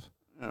 Let's have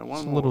One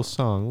just a more.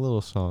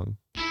 little song.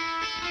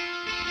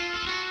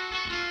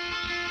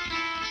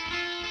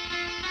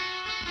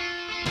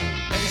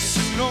 Es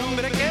un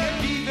hombre que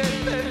vive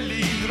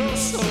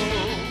peligroso.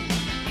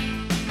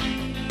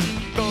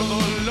 Todo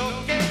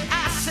lo que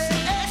hace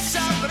es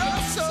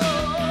sabroso.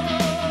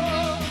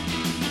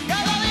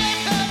 Cada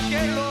vieja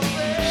que lo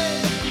ve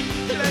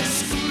le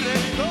escurre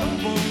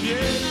como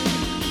miel.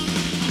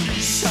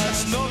 Quizás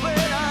no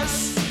verás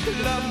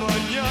la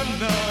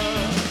mañana.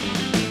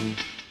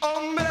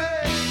 Hombre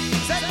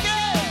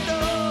secreto,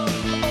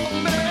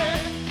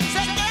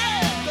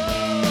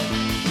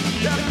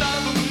 le han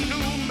dado un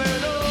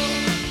número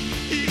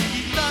y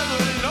quitado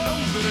el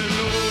nombre.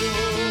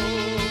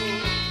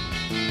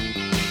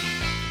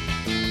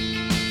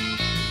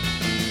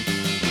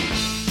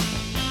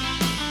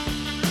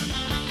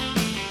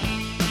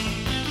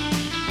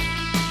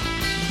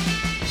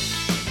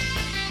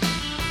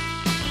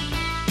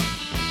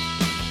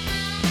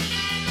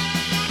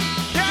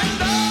 Le han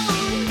dado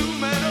un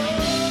número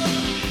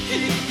y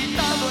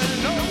quitado el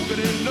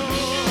nombre, no.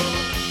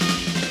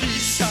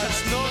 Quizás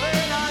no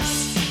verás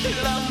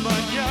la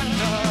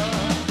mañana.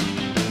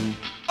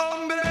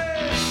 Hombre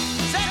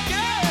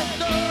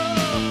secreto,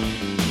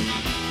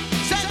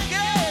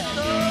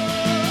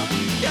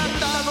 te han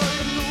dado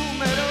el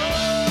número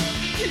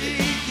y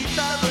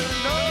quitado el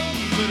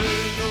nombre,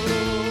 no.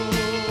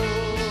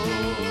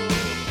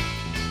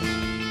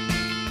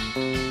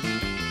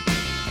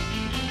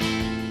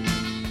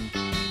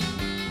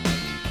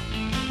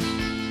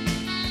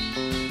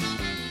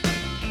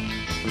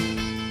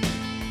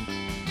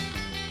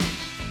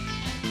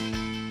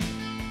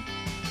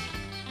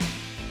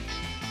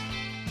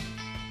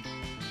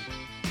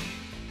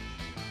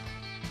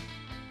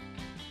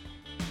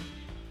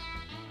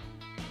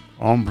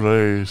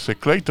 Hombre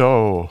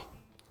secreto.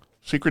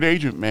 Secret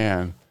agent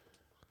man.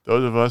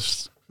 Those of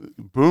us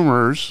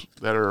boomers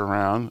that are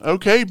around.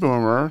 Okay,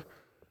 boomer.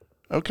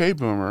 I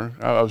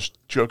was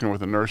joking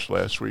with a nurse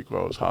last week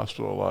while I was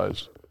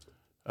hospitalized.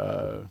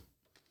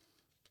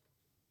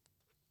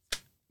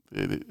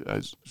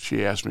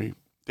 She asked me,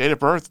 date of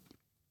birth,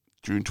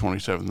 June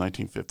 27,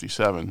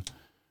 1957.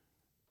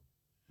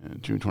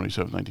 June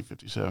 27,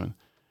 1957.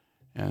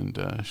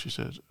 And she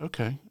said,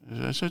 okay.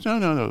 I said,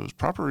 no. The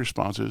proper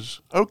response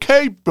is,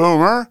 okay,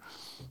 boomer.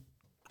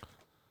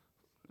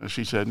 And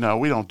she said, no,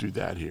 we don't do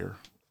that here.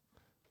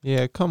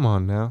 Yeah, come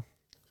on now.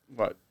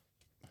 What?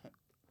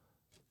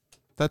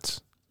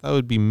 That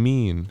would be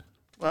mean.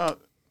 Well,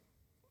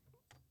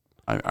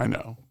 I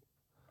know.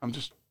 I'm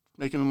just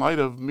making light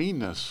of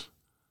meanness.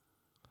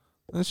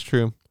 That's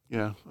true.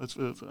 Yeah, let's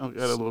add a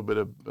little bit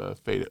of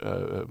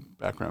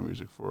background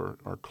music for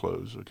our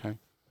close, okay?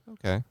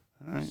 Okay.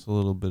 All right. Just a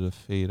little bit of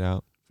fade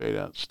out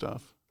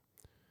stuff.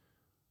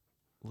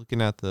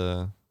 Looking at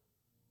the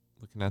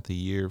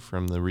year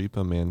from the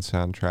Repo Man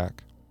soundtrack.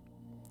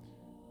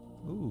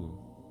 Ooh,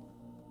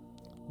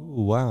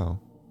 wow.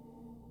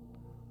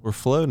 We're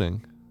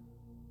floating.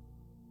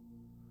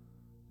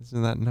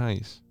 Isn't that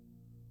nice?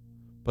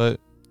 But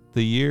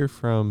the year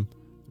from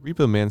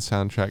Repo Man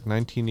soundtrack,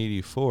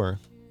 1984.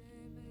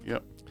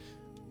 Yep.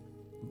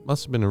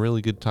 Must have been a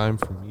really good time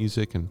for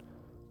music and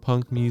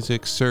punk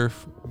music,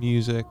 surf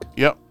music.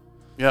 Yep.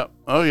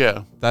 Oh,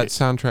 yeah. That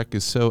soundtrack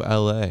is so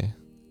LA.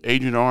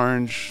 Agent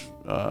Orange,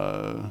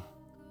 Butthole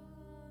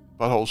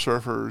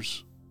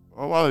Surfers,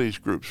 a lot of these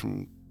groups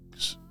from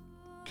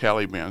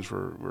Cali bands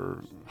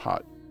were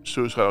hot.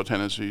 Suicidal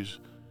Tendencies,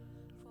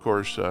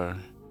 course,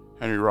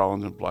 Henry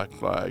Rollins and Black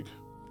Flag,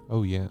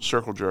 Oh yeah.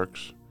 Circle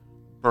Jerks,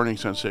 Burning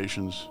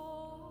Sensations.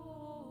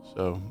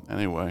 So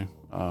anyway,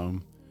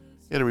 the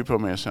Repo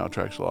Man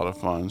soundtrack's a lot of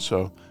fun.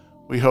 So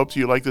we hope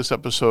you like this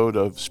episode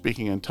of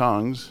Speaking in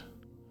Tongues.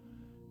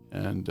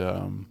 And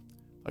I'd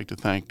like to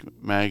thank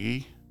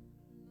Maggie,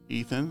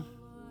 Ethan,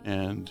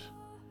 and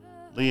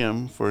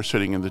Liam for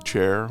sitting in the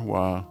chair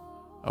while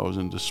I was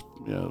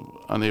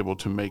unable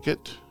to make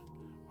it.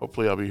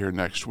 Hopefully I'll be here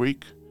next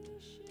week.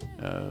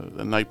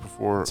 The night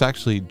before. It's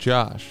actually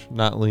Josh,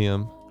 not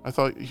Liam.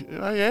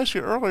 I asked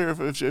you earlier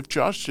if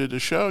Josh did the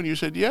show, and you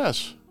said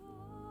yes.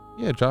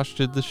 Yeah, Josh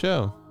did the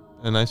show,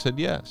 and I said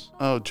yes.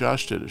 Oh,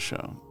 Josh did a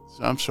show.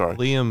 I'm sorry.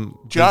 Liam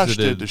Josh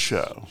visited did the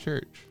show.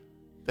 Church.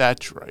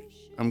 That's right.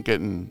 I'm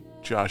getting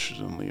Josh's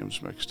and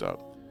Liam's mixed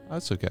up.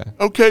 That's okay.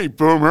 Okay,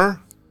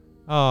 boomer.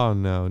 Oh,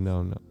 no.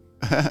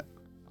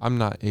 I'm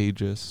not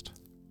ageist.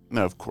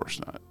 No, of course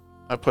not.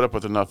 I put up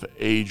with enough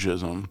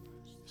ageism,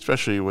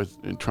 especially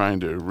in trying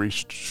to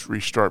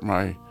restart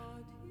my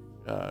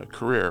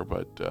career,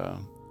 but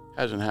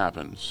hasn't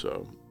happened.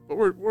 So, but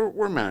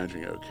we're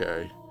managing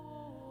okay.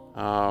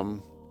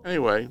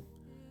 Anyway,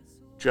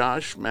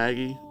 Josh,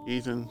 Maggie,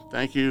 Ethan,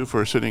 thank you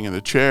for sitting in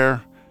the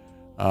chair.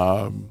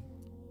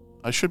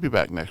 I should be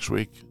back next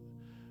week,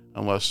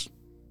 unless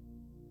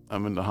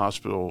I'm in the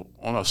hospital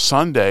on a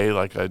Sunday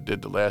like I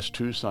did the last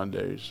 2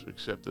 Sundays,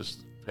 except this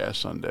past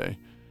Sunday.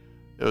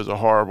 It was a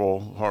horrible,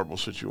 horrible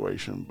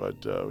situation,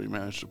 but we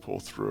managed to pull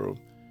through.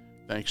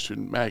 Thanks to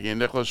Maggie and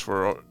Nicholas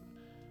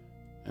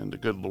and the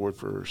good Lord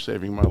for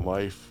saving my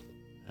life.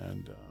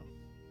 And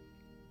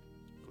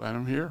glad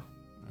I'm here.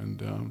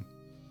 And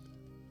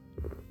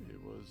it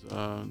was,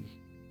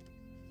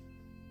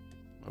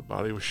 my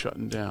body was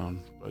shutting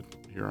down, but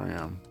here I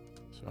am.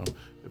 So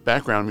the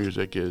background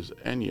music is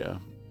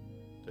Enya,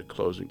 the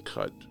closing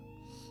cut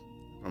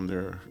from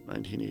their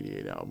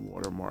 1988 album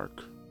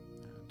Watermark.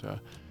 And,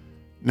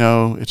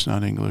 no, it's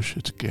not English,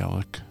 it's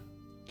Gaelic.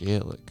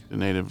 Gaelic. The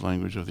native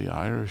language of the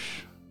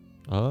Irish.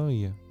 Oh,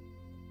 yeah.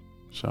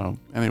 So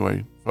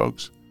anyway,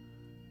 folks,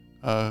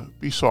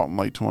 be salt and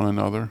light to one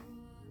another,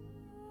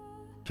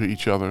 to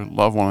each other,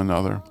 love one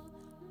another.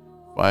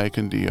 Vaya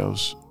con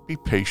Dios. Be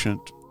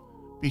patient,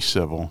 be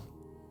civil,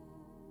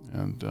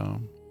 and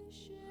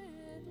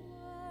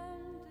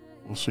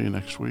we'll see you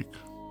next week.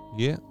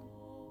 Yeah.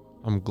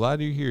 I'm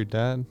glad you're here,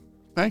 Dad.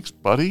 Thanks,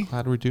 buddy.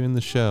 Glad we're doing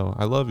the show.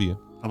 I love you.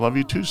 I love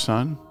you too,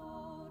 son.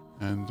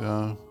 And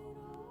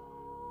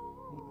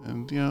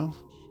you know,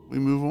 we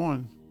move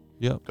on.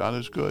 Yep. God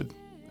is good,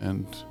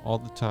 and All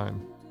the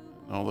time.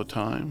 all the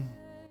time,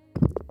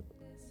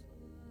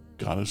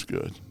 God is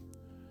good.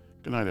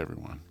 Good night,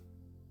 everyone.